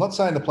doesn't, I'm not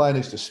saying the player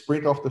needs to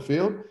sprint off the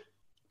field,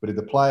 but if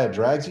the player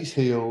drags his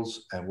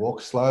heels and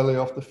walks slowly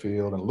off the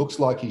field and looks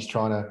like he's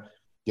trying to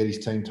get his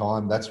team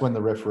time, that's when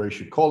the referee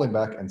should call him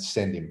back and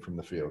send him from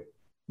the field.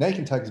 Now you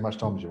can take as much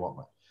time as you want,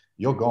 mate.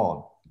 You're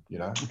gone, you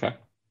know. Okay.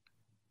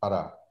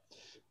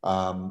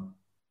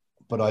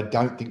 But I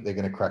don't think they're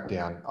going to crack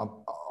down.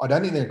 I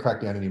don't think they're going to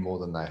crack down any more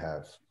than they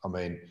have. I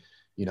mean,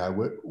 you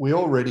know, we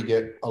already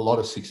get a lot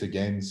of 6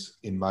 agains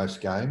in most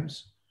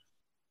games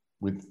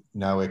with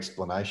no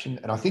explanation.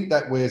 And I think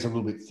that wears a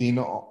little bit thin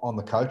on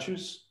the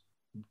coaches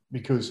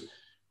because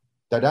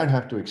they don't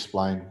have to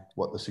explain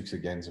what the 6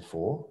 agains are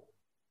for.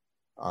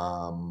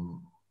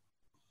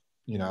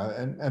 You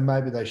know, and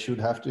maybe they should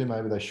have to,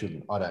 maybe they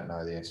shouldn't. I don't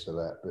know the answer to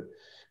that. But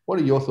what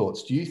are your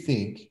thoughts? Do you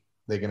think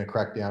they're going to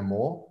crack down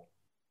more?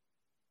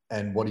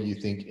 And what do you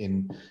think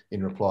in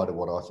reply to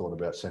what I thought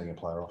about sending a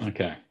player off?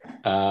 Okay.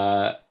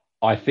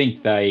 I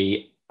think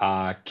they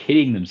are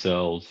kidding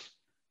themselves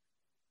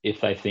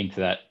if they think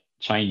that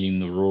changing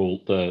the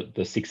rule,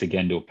 the 6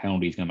 again to a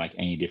penalty is going to make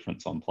any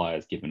difference on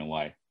players giving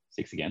away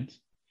 6 agains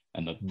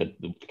and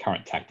the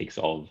current tactics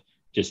of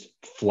just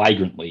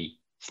flagrantly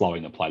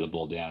slowing the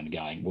ball down and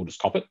going, we'll just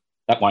cop it.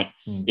 That won't,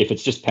 if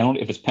it's just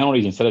penalty, if it's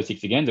penalties instead of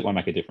 6 agains, it won't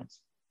make a difference.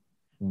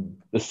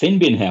 The sin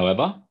bin,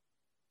 however,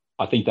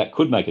 I think that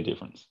could make a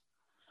difference.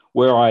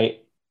 Where I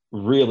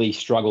really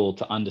struggle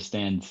to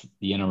understand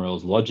the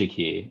NRL's logic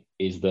here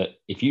is that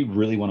if you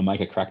really want to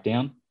make a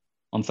crackdown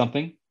on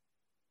something,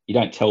 you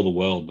don't tell the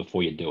world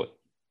before you do it.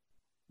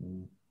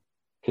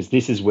 Because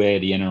this is where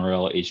the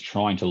NRL is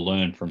trying to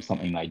learn from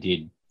something they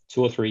did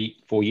 2 or 3,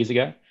 4 years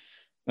ago.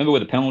 Remember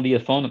with the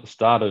penalty-a-thon at the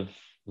start of,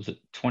 was it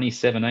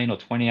 2017 or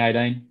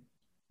 2018?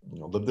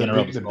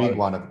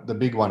 The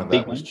big one of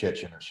that was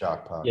Chechen at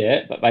Shark Park.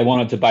 Yeah, but they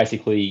wanted to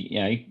basically, you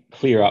know,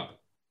 clear up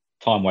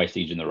time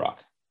wastage in the ruck,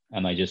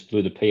 and they just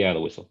blew the pee out of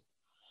the whistle.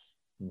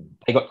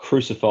 They got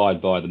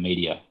crucified by the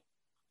media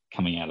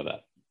coming out of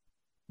that.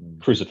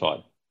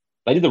 Crucified.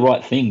 They did the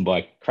right thing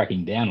by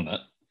cracking down on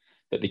it,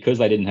 but because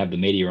they didn't have the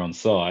media on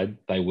side,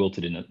 they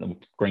wilted in it.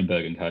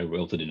 Greenberg and co.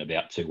 wilted in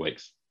about 2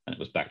 weeks, and it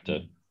was back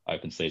to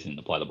open season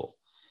to play the ball.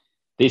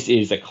 This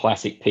is a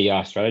classic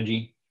PR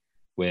strategy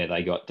where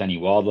they got Danny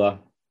Wilder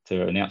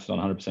to announce it on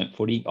 100%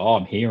 footy. Oh,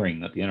 I'm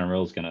hearing that the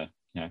NRL is going to,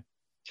 you know,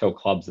 tell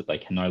clubs that they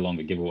can no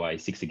longer give away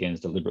 6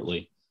 agains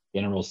deliberately. The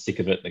NRL's sick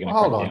of it. They're going to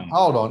crack down.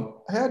 Hold on.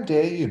 How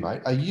dare you,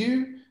 mate? Are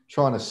you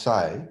trying to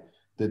say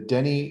that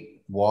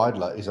Danny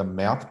Wilder is a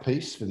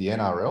mouthpiece for the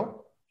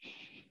NRL?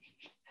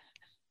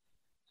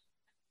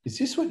 Is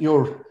this what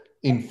you're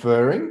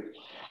inferring?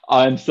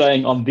 I'm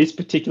saying on this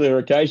particular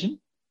occasion,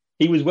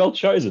 he was well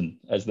chosen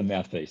as the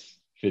mouthpiece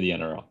for the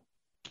NRL.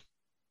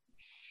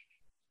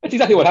 That's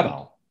exactly what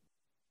happened.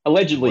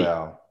 Allegedly.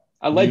 Wow.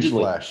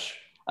 Allegedly. Newsflash.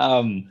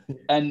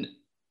 And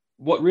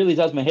what really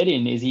does my head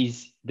in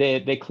is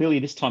they're clearly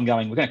this time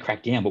going, we're going to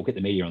crack down, but we'll get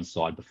the media on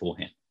side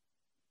beforehand.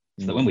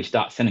 So that when we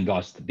start sending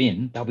guys to the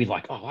bin, they'll be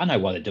like, oh, I know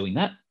why they're doing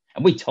that.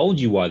 And we told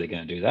you why they're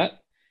going to do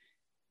that.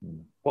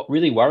 What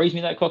really worries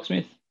me, though,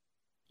 Cocksmith,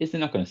 is they're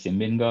not going to sin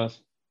bin guys.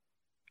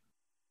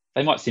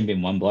 They might sin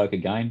bin one bloke a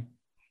game.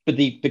 But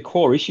the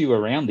core issue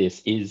around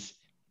this is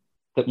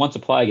that once a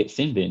player gets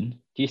sin bin,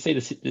 do you see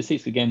the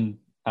 6 again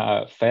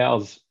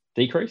fouls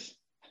decrease?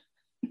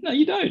 No,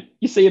 you don't.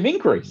 You see them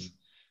increase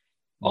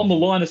on the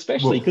line,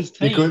 especially because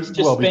teams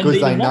just spend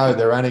because they even know more.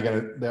 they're only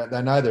going to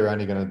they know they're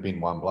only going to bin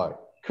one bloke.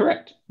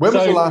 Correct. When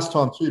was the last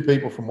time 2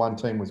 people from one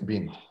team was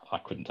binned? I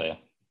couldn't tell you.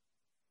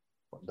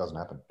 It doesn't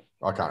happen.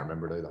 I can't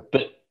remember it either.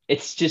 But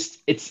it's just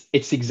it's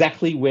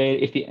exactly where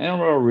if the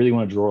NRL really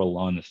want to draw a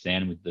line in the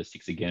sand with the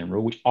 6 again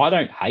rule, which I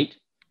don't hate.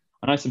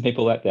 I know some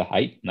people out there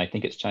hate and they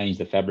think it's changed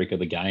the fabric of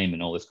the game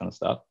and all this kind of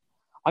stuff.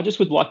 I just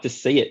would like to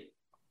see it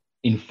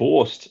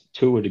enforced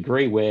to a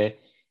degree where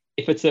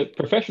if it's a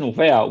professional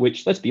foul,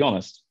 which let's be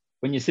honest,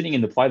 when you're sitting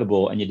in the play the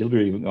ball and you're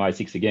delivering the guy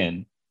 6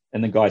 again,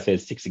 and the guy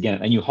says 6 again,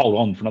 and you hold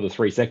on for another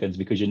 3 seconds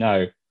because you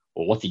know,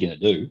 well, what's he going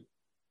to do?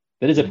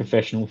 That is a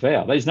professional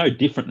foul. That is no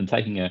different than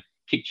taking a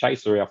kick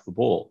chaser off the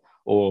ball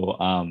or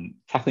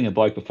tackling a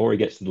bloke before he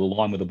gets to the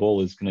line where the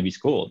ball is going to be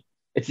scored.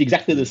 It's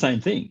exactly the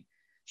same thing.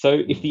 So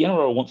if the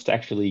NRL wants to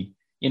actually,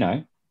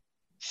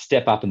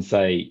 step up and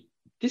say,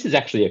 this is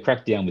actually a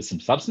crackdown with some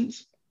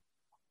substance,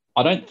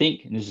 I don't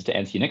think, and this is to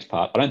answer your next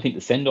part, I don't think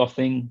the send-off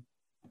thing,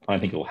 I don't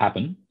think it will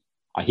happen.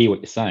 I hear what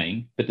you're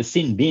saying, but the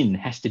sin bin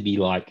has to be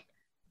like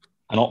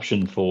an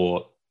option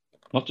for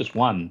not just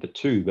 1, but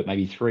 2, but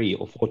maybe 3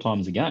 or 4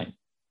 times a game.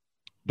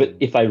 But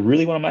if they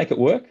really want to make it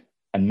work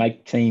and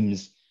make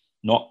teams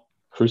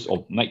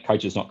or make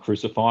coaches not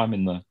crucify them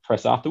in the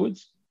press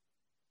afterwards,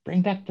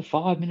 bring back the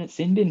 5-minute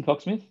sin bin,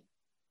 Cocksmith.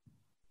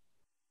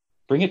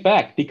 Bring it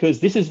back, because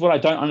this is what I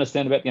don't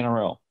understand about the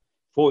NRL.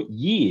 For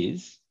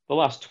years, the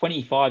last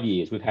 25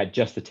 years, we've had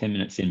just the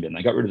 10-minute sin bin.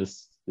 They got rid of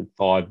the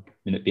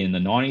 5-minute bin in the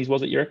 90s,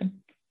 was it, you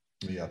reckon?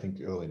 Yeah, I think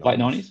early 90s. Late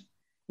 90s.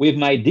 We've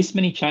made this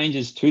many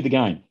changes to the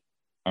game,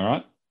 all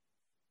right?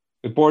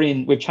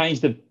 We've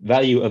changed the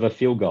value of a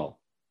field goal,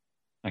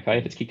 okay,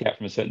 if it's kicked out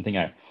from a certain thing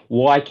out.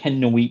 Why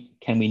can we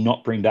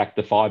not bring back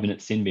the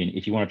 5-minute sin bin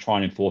if you want to try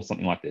and enforce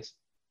something like this?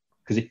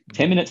 Because if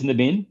 10 minutes in the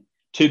bin,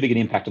 too big an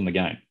impact on the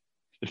game.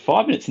 But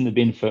 5 minutes in the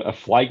bin for a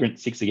flagrant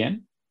 6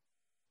 again,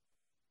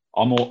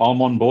 I'm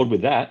on board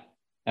with that.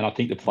 And I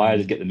think the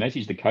players get the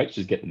message, the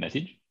coaches get the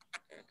message.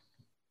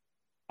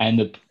 And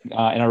the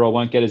NRL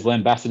won't get as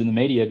lambasted in the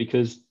media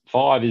because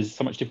 5 is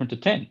so much different to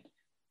 10.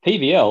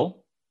 PVL,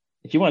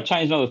 if you want to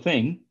change another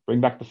thing, bring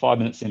back the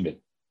 5-minute sin bin.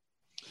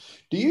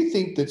 Do you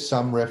think that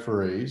some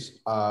referees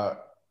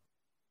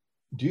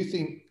do you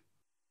think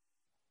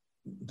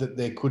that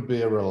there could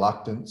be a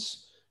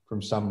reluctance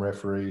from some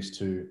referees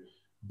to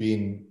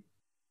bin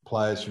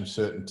players from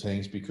certain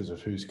teams because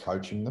of who's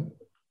coaching them?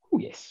 Oh,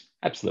 yes,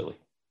 absolutely.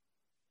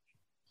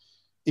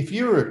 If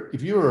you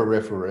were a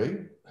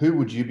referee, who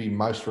would you be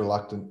most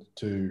reluctant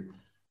to?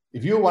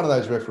 If you were one of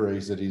those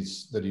referees that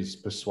is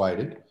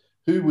persuaded,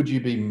 who would you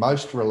be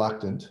most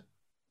reluctant?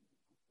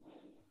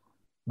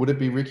 Would it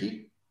be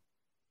Ricky?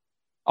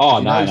 Oh,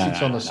 he no,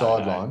 sits on the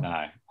sideline.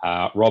 No.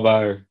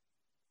 Robbo,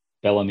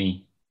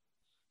 Bellamy.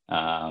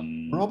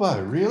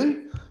 Robbo,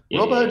 really? Yeah,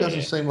 Robbo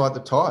doesn't seem like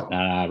the type. No,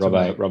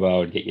 Robbo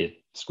would get you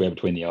square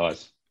between the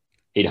eyes.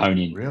 He'd hone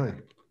in. Really?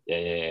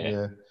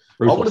 Yeah.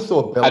 I would have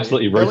thought Bellamy.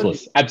 Absolutely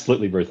ruthless.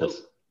 Absolutely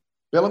ruthless.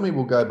 Bellamy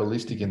will go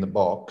ballistic in the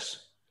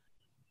box,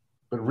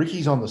 but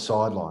Ricky's on the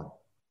sideline.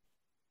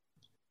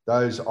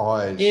 Those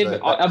eyes. Yeah,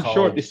 I'm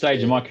sure at this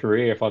stage in my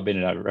career, if I've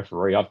been a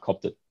referee, I've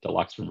copped it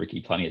deluxe from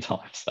Ricky plenty of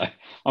times. So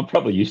I'm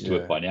probably used to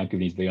it by now,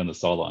 given he's been on the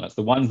sideline. It's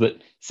the ones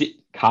that sit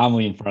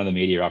calmly in front of the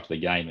media after the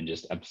game and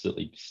just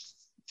absolutely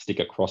stick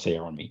a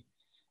crosshair on me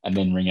and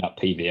then ring up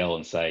PVL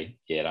and say,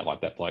 yeah, I don't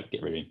like that bloke,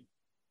 get rid of him.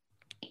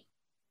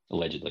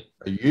 Allegedly.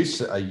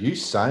 Are you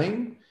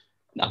saying?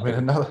 No. I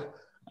mean,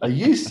 are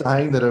you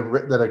saying that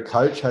a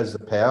coach has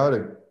the power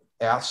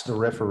to oust a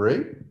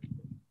referee?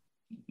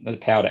 The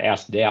power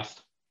to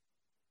doust.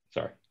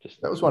 Sorry,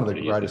 that was one of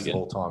the greatest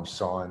all-time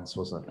signs,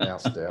 wasn't it?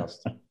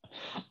 Oust.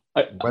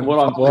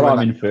 What I'm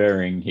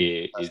inferring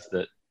here is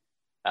that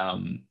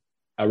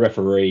a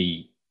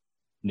referee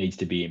needs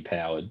to be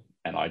empowered,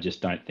 and I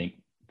just don't think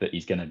that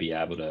he's going to be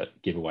able to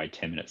give away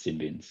 10-minute sin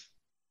bins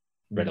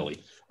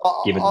readily,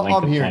 given the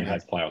length of time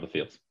has play on the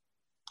field.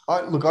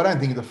 I don't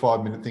think the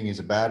 5-minute thing is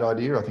a bad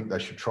idea. I think they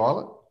should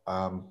trial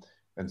it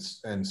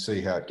and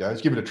see how it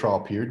goes. Give it a trial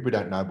period. We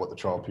don't know what the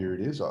trial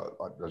period is. I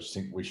just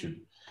think we should,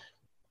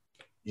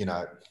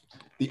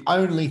 the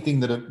only thing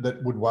that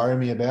would worry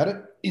me about it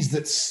is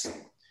that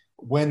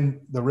when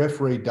the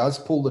referee does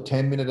pull the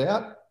 10-minute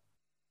out,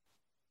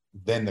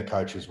 then the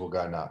coaches will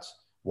go nuts.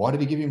 Why did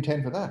he give him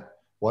 10 for that?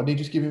 Why didn't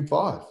he just give him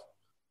 5?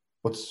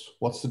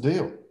 What's the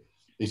deal?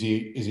 Is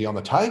he on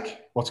the take?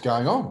 What's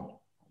going on?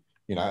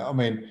 I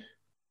mean,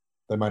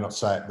 they may not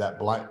say it that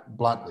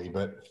bluntly,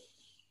 but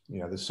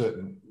there's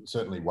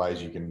certainly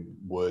ways you can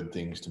word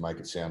things to make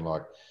it sound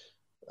like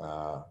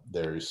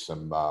there is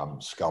some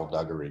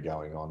skullduggery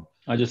going on.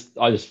 I just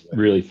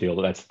really feel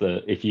that that's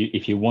if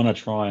you want to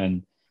try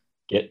and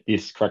get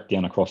this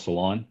crackdown across the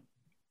line,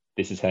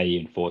 this is how you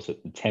enforce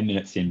it. The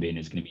 10-minute sin bin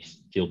is going to be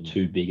still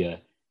too big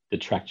a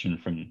detraction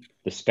from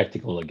the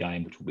spectacle of the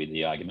game, which will be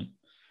the argument.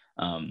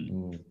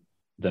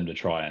 Them to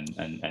try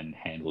and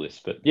handle this.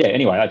 But yeah,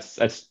 anyway, that's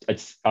as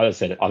I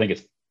said, I think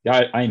it's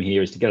the aim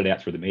here is to get it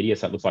out through the media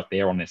so it looks like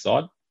they're on their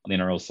side, on the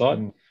NRL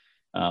side,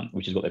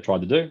 which is what they've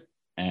tried to do.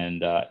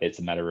 And it's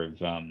a matter of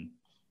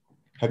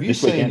have you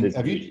this seen?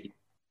 weekend.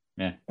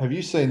 Have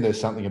you seen? There's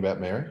something about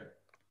Mary.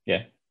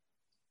 Yeah.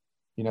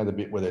 You know the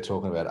bit where they're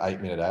talking about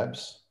 8-minute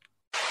abs.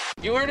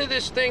 You heard of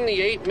this thing, the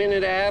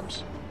 8-minute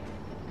abs?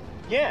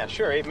 Yeah,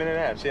 sure, 8-minute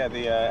abs. Yeah,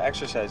 the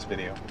exercise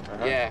video.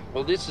 Yeah,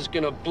 well, this is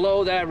gonna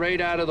blow that right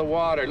out of the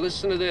water.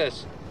 Listen to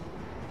this.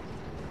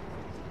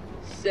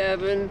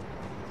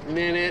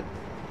 7-minute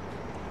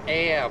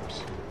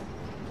abs.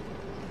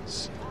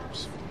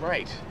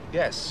 Right.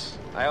 Yes.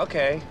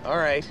 Okay. All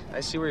right. I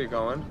see where you're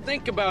going.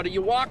 Think about it.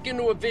 You walk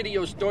into a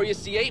video store, you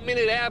see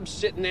 8-minute abs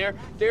sitting there.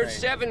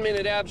 There's Right.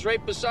 7-minute abs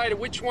right beside it.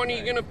 Which one are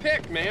you gonna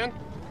pick, man?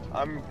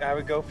 I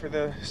would go for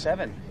the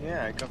 7.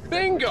 Yeah, I'd go for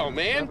Bingo, the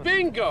man, 7.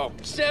 bingo.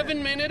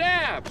 7-minute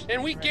abs.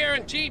 And we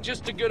guarantee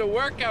just as good a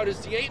workout as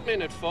the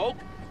 8-minute, folk.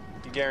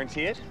 You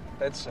guarantee it?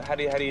 That's how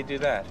do you do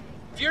that?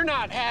 If you're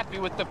not happy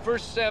with the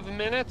first 7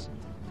 minutes,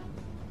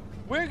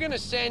 we're gonna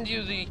send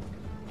you the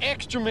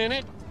extra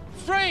minute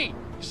free.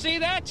 See,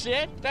 that's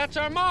it. That's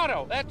our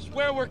motto. That's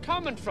where we're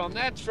coming from.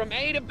 That's from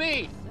A to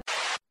B.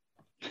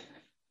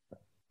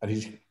 And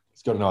he's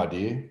got an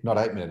idea. Not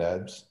 8-minute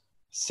abs.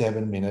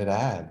 7-minute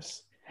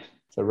abs.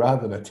 So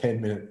rather than a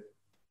 10-minute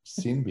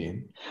sin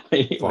bin,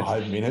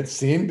 5-minute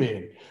sin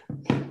bin.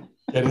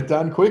 Get it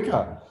done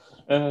quicker.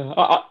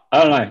 I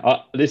don't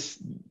know. This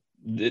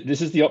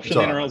is the option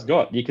the Sorry. NRL's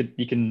got. You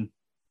can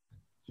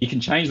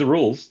change the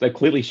rules. They've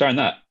clearly shown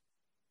that.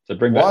 So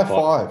bring back Why the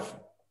 5. 5?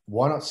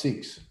 Why not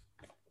 6?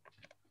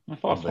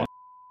 5. Fine.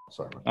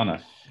 Sorry.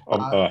 Mate. I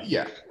know.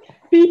 Yeah.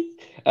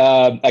 Beep.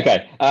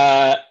 Okay.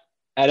 And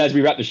as we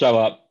wrap the show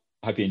up,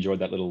 I hope you enjoyed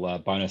that little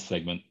bonus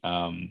segment.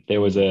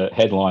 There was a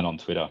headline on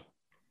Twitter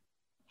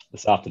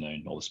this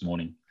afternoon or this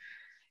morning.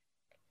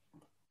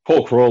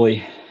 Paul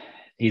Crawley,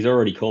 he's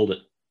already called it,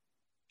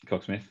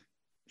 Cocksmith.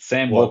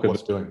 Sam Walker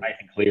What's doing?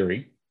 Nathan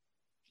Cleary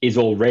is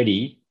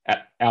already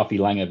at Alfie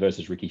Langer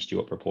versus Ricky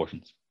Stewart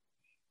proportions.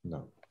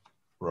 No.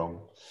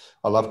 Wrong.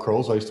 I love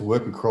Crawls. I used to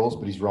work with Crawls,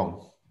 but he's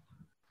wrong.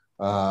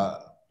 I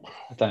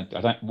don't.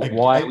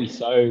 Why are we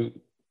so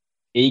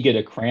eager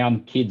to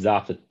crown kids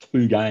after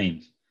 2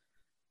 games?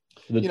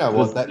 You know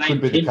what? That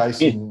could be the case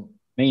in.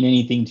 Mean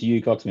anything to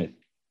you, Cocksmith?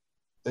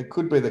 It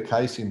could be the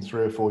case in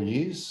 3 or 4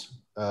 years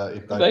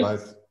if they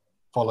both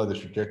follow the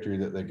trajectory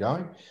that they're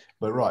going.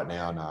 But right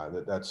now,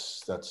 no,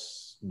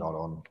 that's not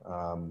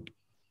on.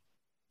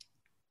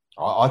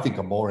 I think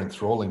a more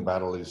enthralling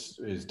battle is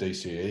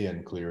DCE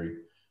and Cleary,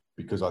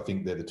 because I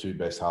think they're the 2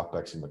 best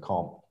halfbacks in the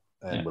comp,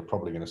 and we're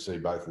probably going to see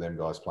both of them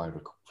guys playing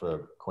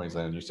for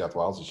Queensland and New South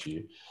Wales this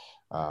year.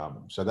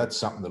 So that's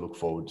something to look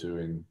forward to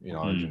in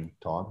Origin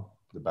time.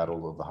 The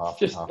battle of the half.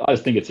 I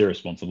just think it's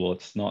irresponsible.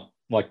 It's not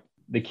like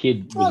the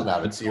kid. I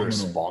know it's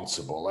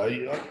irresponsible.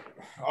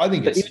 I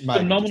think it's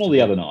phenomenal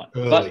the other night.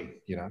 Early, but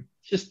you know,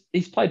 just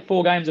he's played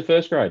 4 games of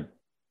first grade.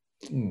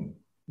 Mm.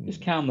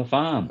 Just calm the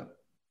farm.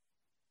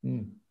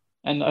 Mm.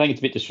 And I think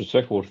it's a bit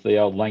disrespectful to the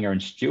old Langer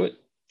and Stewart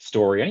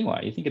story. Anyway,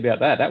 you think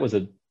about that. That was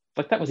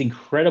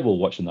incredible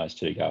watching those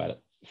 2 go at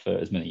it for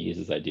as many years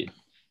as they did.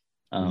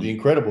 The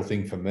incredible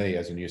thing for me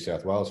as a New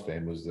South Wales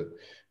fan was that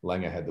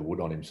Langer had the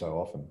wood on him so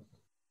often.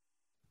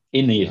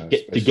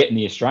 To get in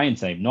the Australian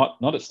team, not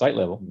at state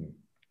level.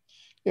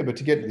 Yeah, but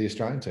to get to the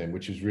Australian team,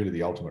 which is really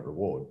the ultimate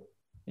reward.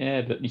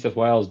 Yeah, but New South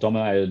Wales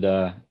dominated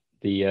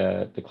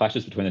the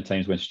clashes between the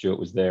teams when Stewart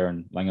was there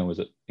and Langer was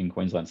in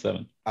Queensland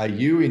 7. Are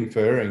you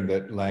inferring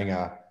that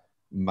Langer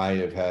may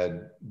have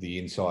had the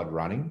inside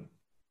running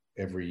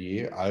every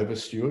year over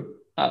Stewart?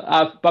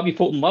 Bobby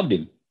Fulton loved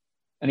him,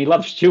 and he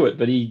loved Stewart,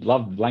 but he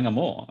loved Langer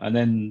more. And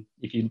then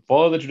if you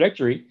follow the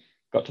trajectory,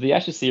 got to the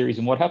Ashes series,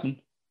 and what happened?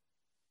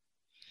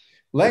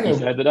 Langer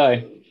saved the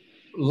day.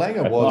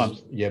 Langer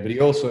was, but he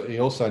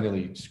also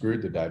nearly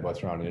screwed the day by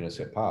throwing an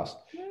intercept pass.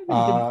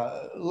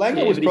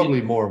 Langer was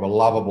probably more of a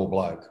lovable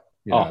bloke.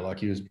 You know, like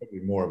he was probably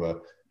more of a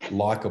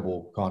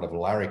likable kind of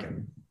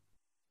larrikin.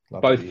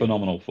 Both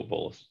phenomenal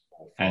footballers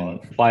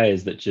and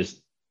players that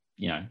just,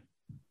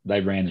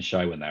 they ran the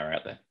show when they were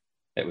out there.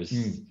 It was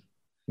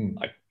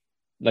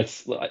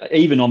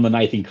even on the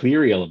Nathan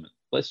Cleary element,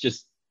 let's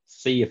just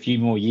see a few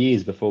more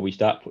years before we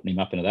start putting him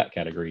up into that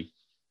category,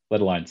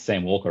 let alone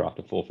Sam Walker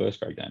after 4 first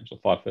grade games or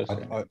 5 first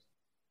grade games.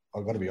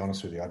 I've got to be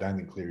honest with you. I don't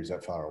think Cleary's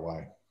that far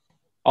away.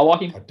 I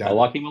like him. I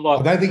like him a lot.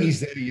 I don't think he's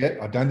there yet.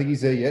 But I don't think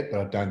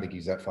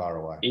he's that far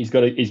away. He's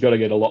got to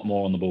get a lot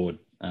more on the board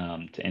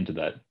to enter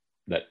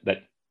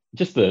that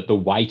just the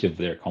weight of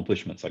their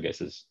accomplishments, I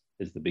guess, is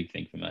the big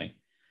thing for me.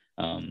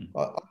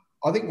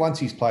 I think once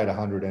he's played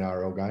 100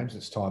 NRL games,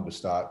 it's time to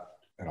start.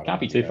 And Can't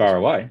be too far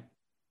away.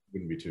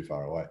 Wouldn't be too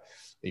far away.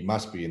 He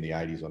must be in the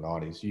 80s or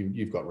 90s.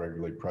 You've got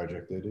Rugby League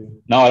Project there, do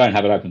you? No, I don't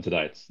have it open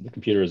today. The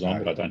computer is on,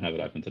 but I don't have it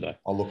open today.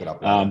 I'll look it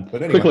up.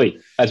 But anyway. Quickly,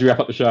 as we wrap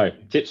up the show,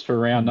 tips for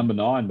round number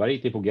 9, buddy.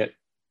 People get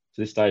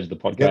to this stage of the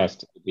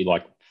podcast. It'll be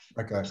like,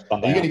 okay. Are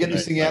you going to get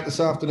this thing out this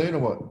afternoon or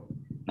what?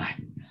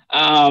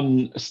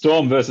 No.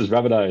 Storm versus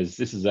Rabbitohs.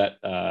 This is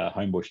at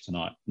Homebush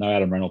tonight. No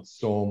Adam Reynolds.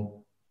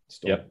 Storm.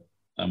 Yep.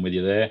 I'm with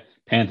you there.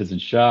 Panthers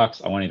and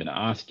Sharks. I won't even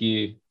ask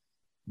you.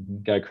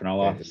 Go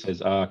Cronulla, Panthers.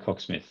 says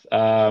Cocksmith.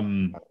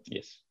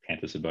 Yes,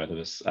 Panthers for both of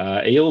us.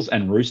 Eels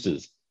and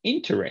Roosters.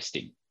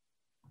 Interesting.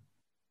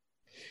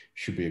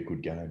 Should be a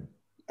good game.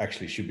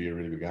 Actually, should be a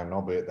really good game, and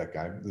I'll be at that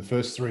game. The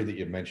first three that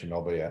you mentioned,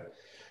 I'll be at.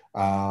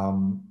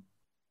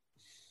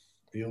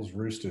 Eels,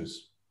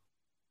 Roosters.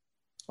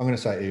 I'm going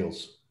to say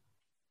Eels.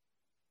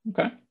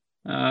 Okay.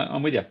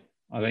 I'm with you.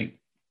 I think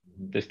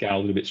this game a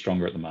little bit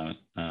stronger at the moment.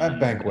 At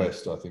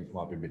Bankwest, I think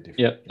might be a bit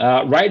different.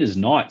 Yep. Raiders,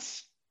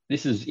 Knights.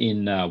 This is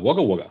in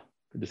Wagga Wagga.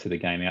 Good to see the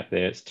game out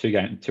there. It's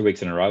 2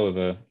 weeks in a row of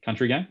a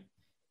country game.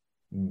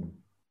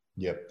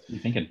 Yep. What are you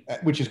thinking?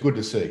 Which is good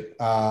to see.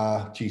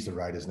 Geez, the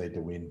Raiders need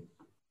to win.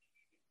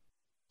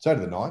 So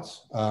do the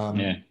Knights. I'm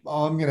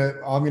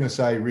gonna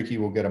say Ricky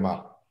will get them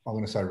up. I'm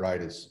gonna say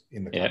Raiders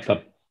in the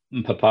country.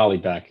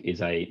 Papali back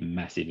is a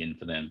massive in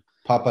for them.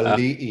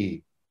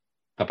 Papali'i,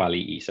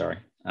 sorry.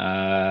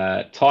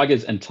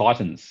 Tigers and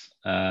Titans.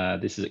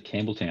 This is at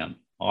Campbelltown.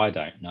 I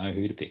don't know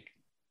who to pick.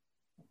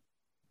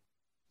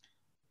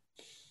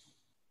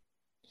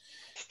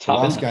 The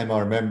last game I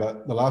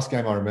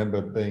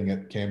remember being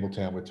at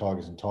Campbelltown with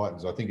Tigers and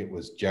Titans, I think it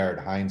was Jared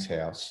Haynes'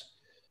 house.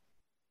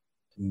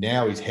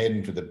 Now he's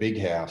heading for the big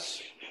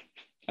house.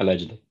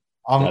 Allegedly.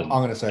 I'm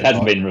going to say it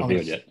hasn't been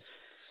revealed yet.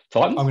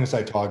 Titans? I'm going to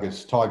say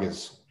Tigers.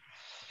 Tigers.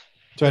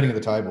 Turning of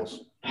the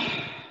tables.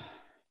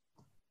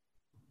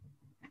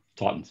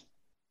 Titans.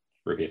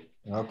 Review.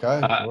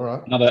 Okay. All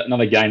right.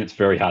 Another game that's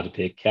very hard to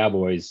pick.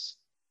 Cowboys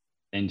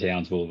in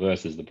Townsville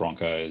versus the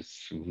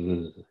Broncos.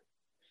 Ugh.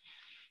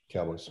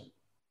 Cowboys.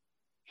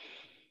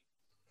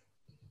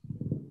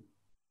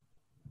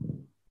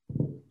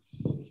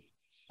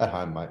 At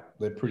home, mate.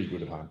 They're pretty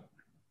good at home.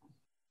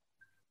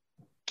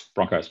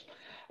 Broncos.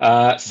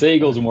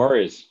 Seagulls and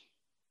Warriors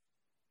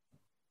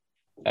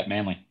at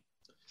Manly.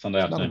 Sunday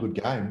afternoon.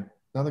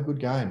 Another good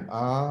game.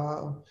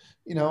 I'm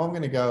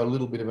going to go a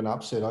little bit of an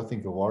upset. I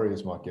think the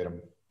Warriors might get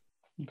them.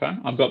 Okay.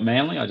 I've got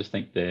Manly. I just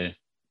think they're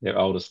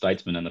older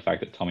statesmen, and the fact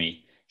that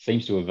Tommy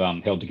seems to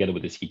have held together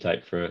with this hit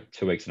tape for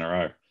 2 weeks in a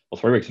row, or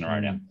 3 weeks in a row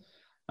now,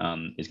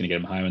 is going to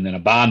get them home. And then a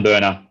barn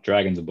burner,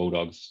 Dragons and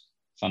Bulldogs,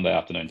 Sunday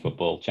afternoon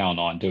football. Channel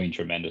 9 doing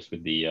tremendous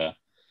with the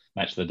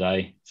match of the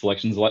day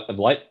selections of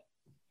late.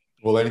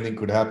 Well, anything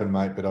could happen,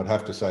 mate, but I'd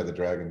have to say the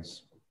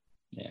Dragons.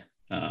 Yeah,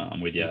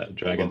 I'm with you.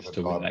 Dragons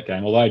to win that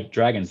game. Although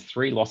Dragons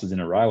 3 losses in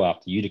a row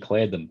after you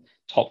declared them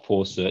top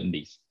 4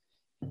 certainties.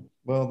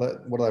 Well,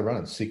 what are they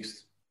running?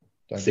 Sixth.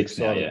 Sixth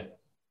now, yeah.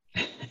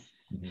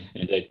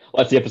 Indeed.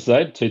 Well, that's the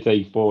episode.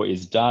 234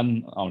 is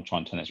done. I'll try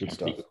and turn this around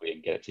pretty quickly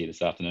and get it to you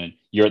this afternoon.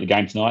 You're at the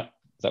game tonight.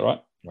 Is that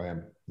right? I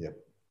am. Yep.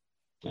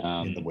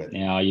 In the wet.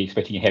 Now, are you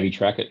expecting a heavy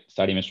track at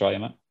Stadium Australia,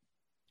 mate?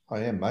 I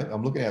am, mate.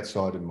 I'm looking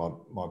outside in my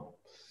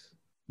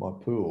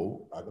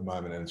pool at the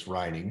moment, and it's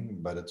raining,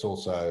 but it's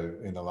also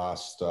in the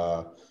last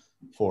 4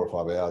 or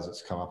 5 hours,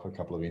 it's come up a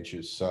couple of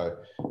inches. So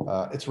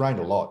it's rained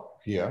a lot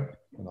here,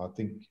 and I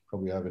think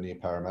probably over near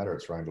Parramatta,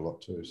 it's rained a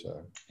lot too.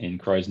 So in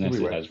Crow's Nest,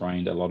 it has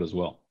rained a lot as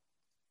well.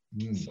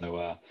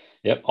 So,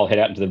 I'll head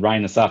out into the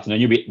rain this afternoon.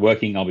 You'll be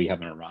working. I'll be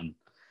having a run.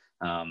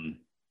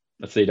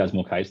 Let's see who does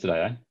more Ks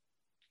today, eh?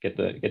 Get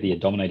the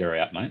Dominator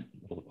out, mate.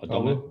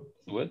 Odometer,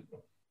 what's the word?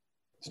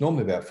 It's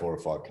normally about 4 or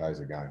 5 Ks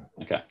a game.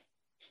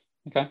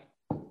 Okay.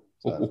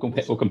 So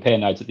we'll compare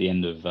notes at the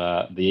end of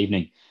the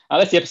evening.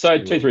 That's the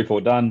episode.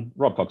 234 done.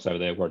 Rob Cox over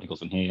there, Warren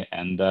Nicholson here,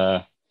 and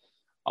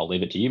I'll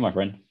leave it to you, my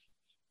friend.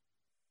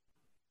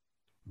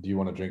 Do you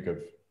want a drink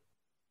of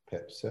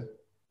Pepsi?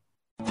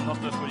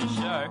 Not the footy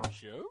show.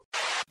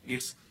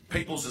 It's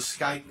people's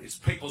escape, it's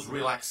people's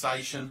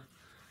relaxation,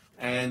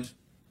 and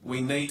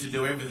we need to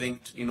do everything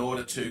in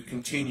order to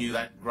continue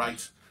that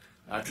great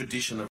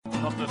tradition of...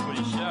 Not the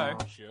footy show.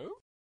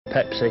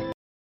 Pepsi.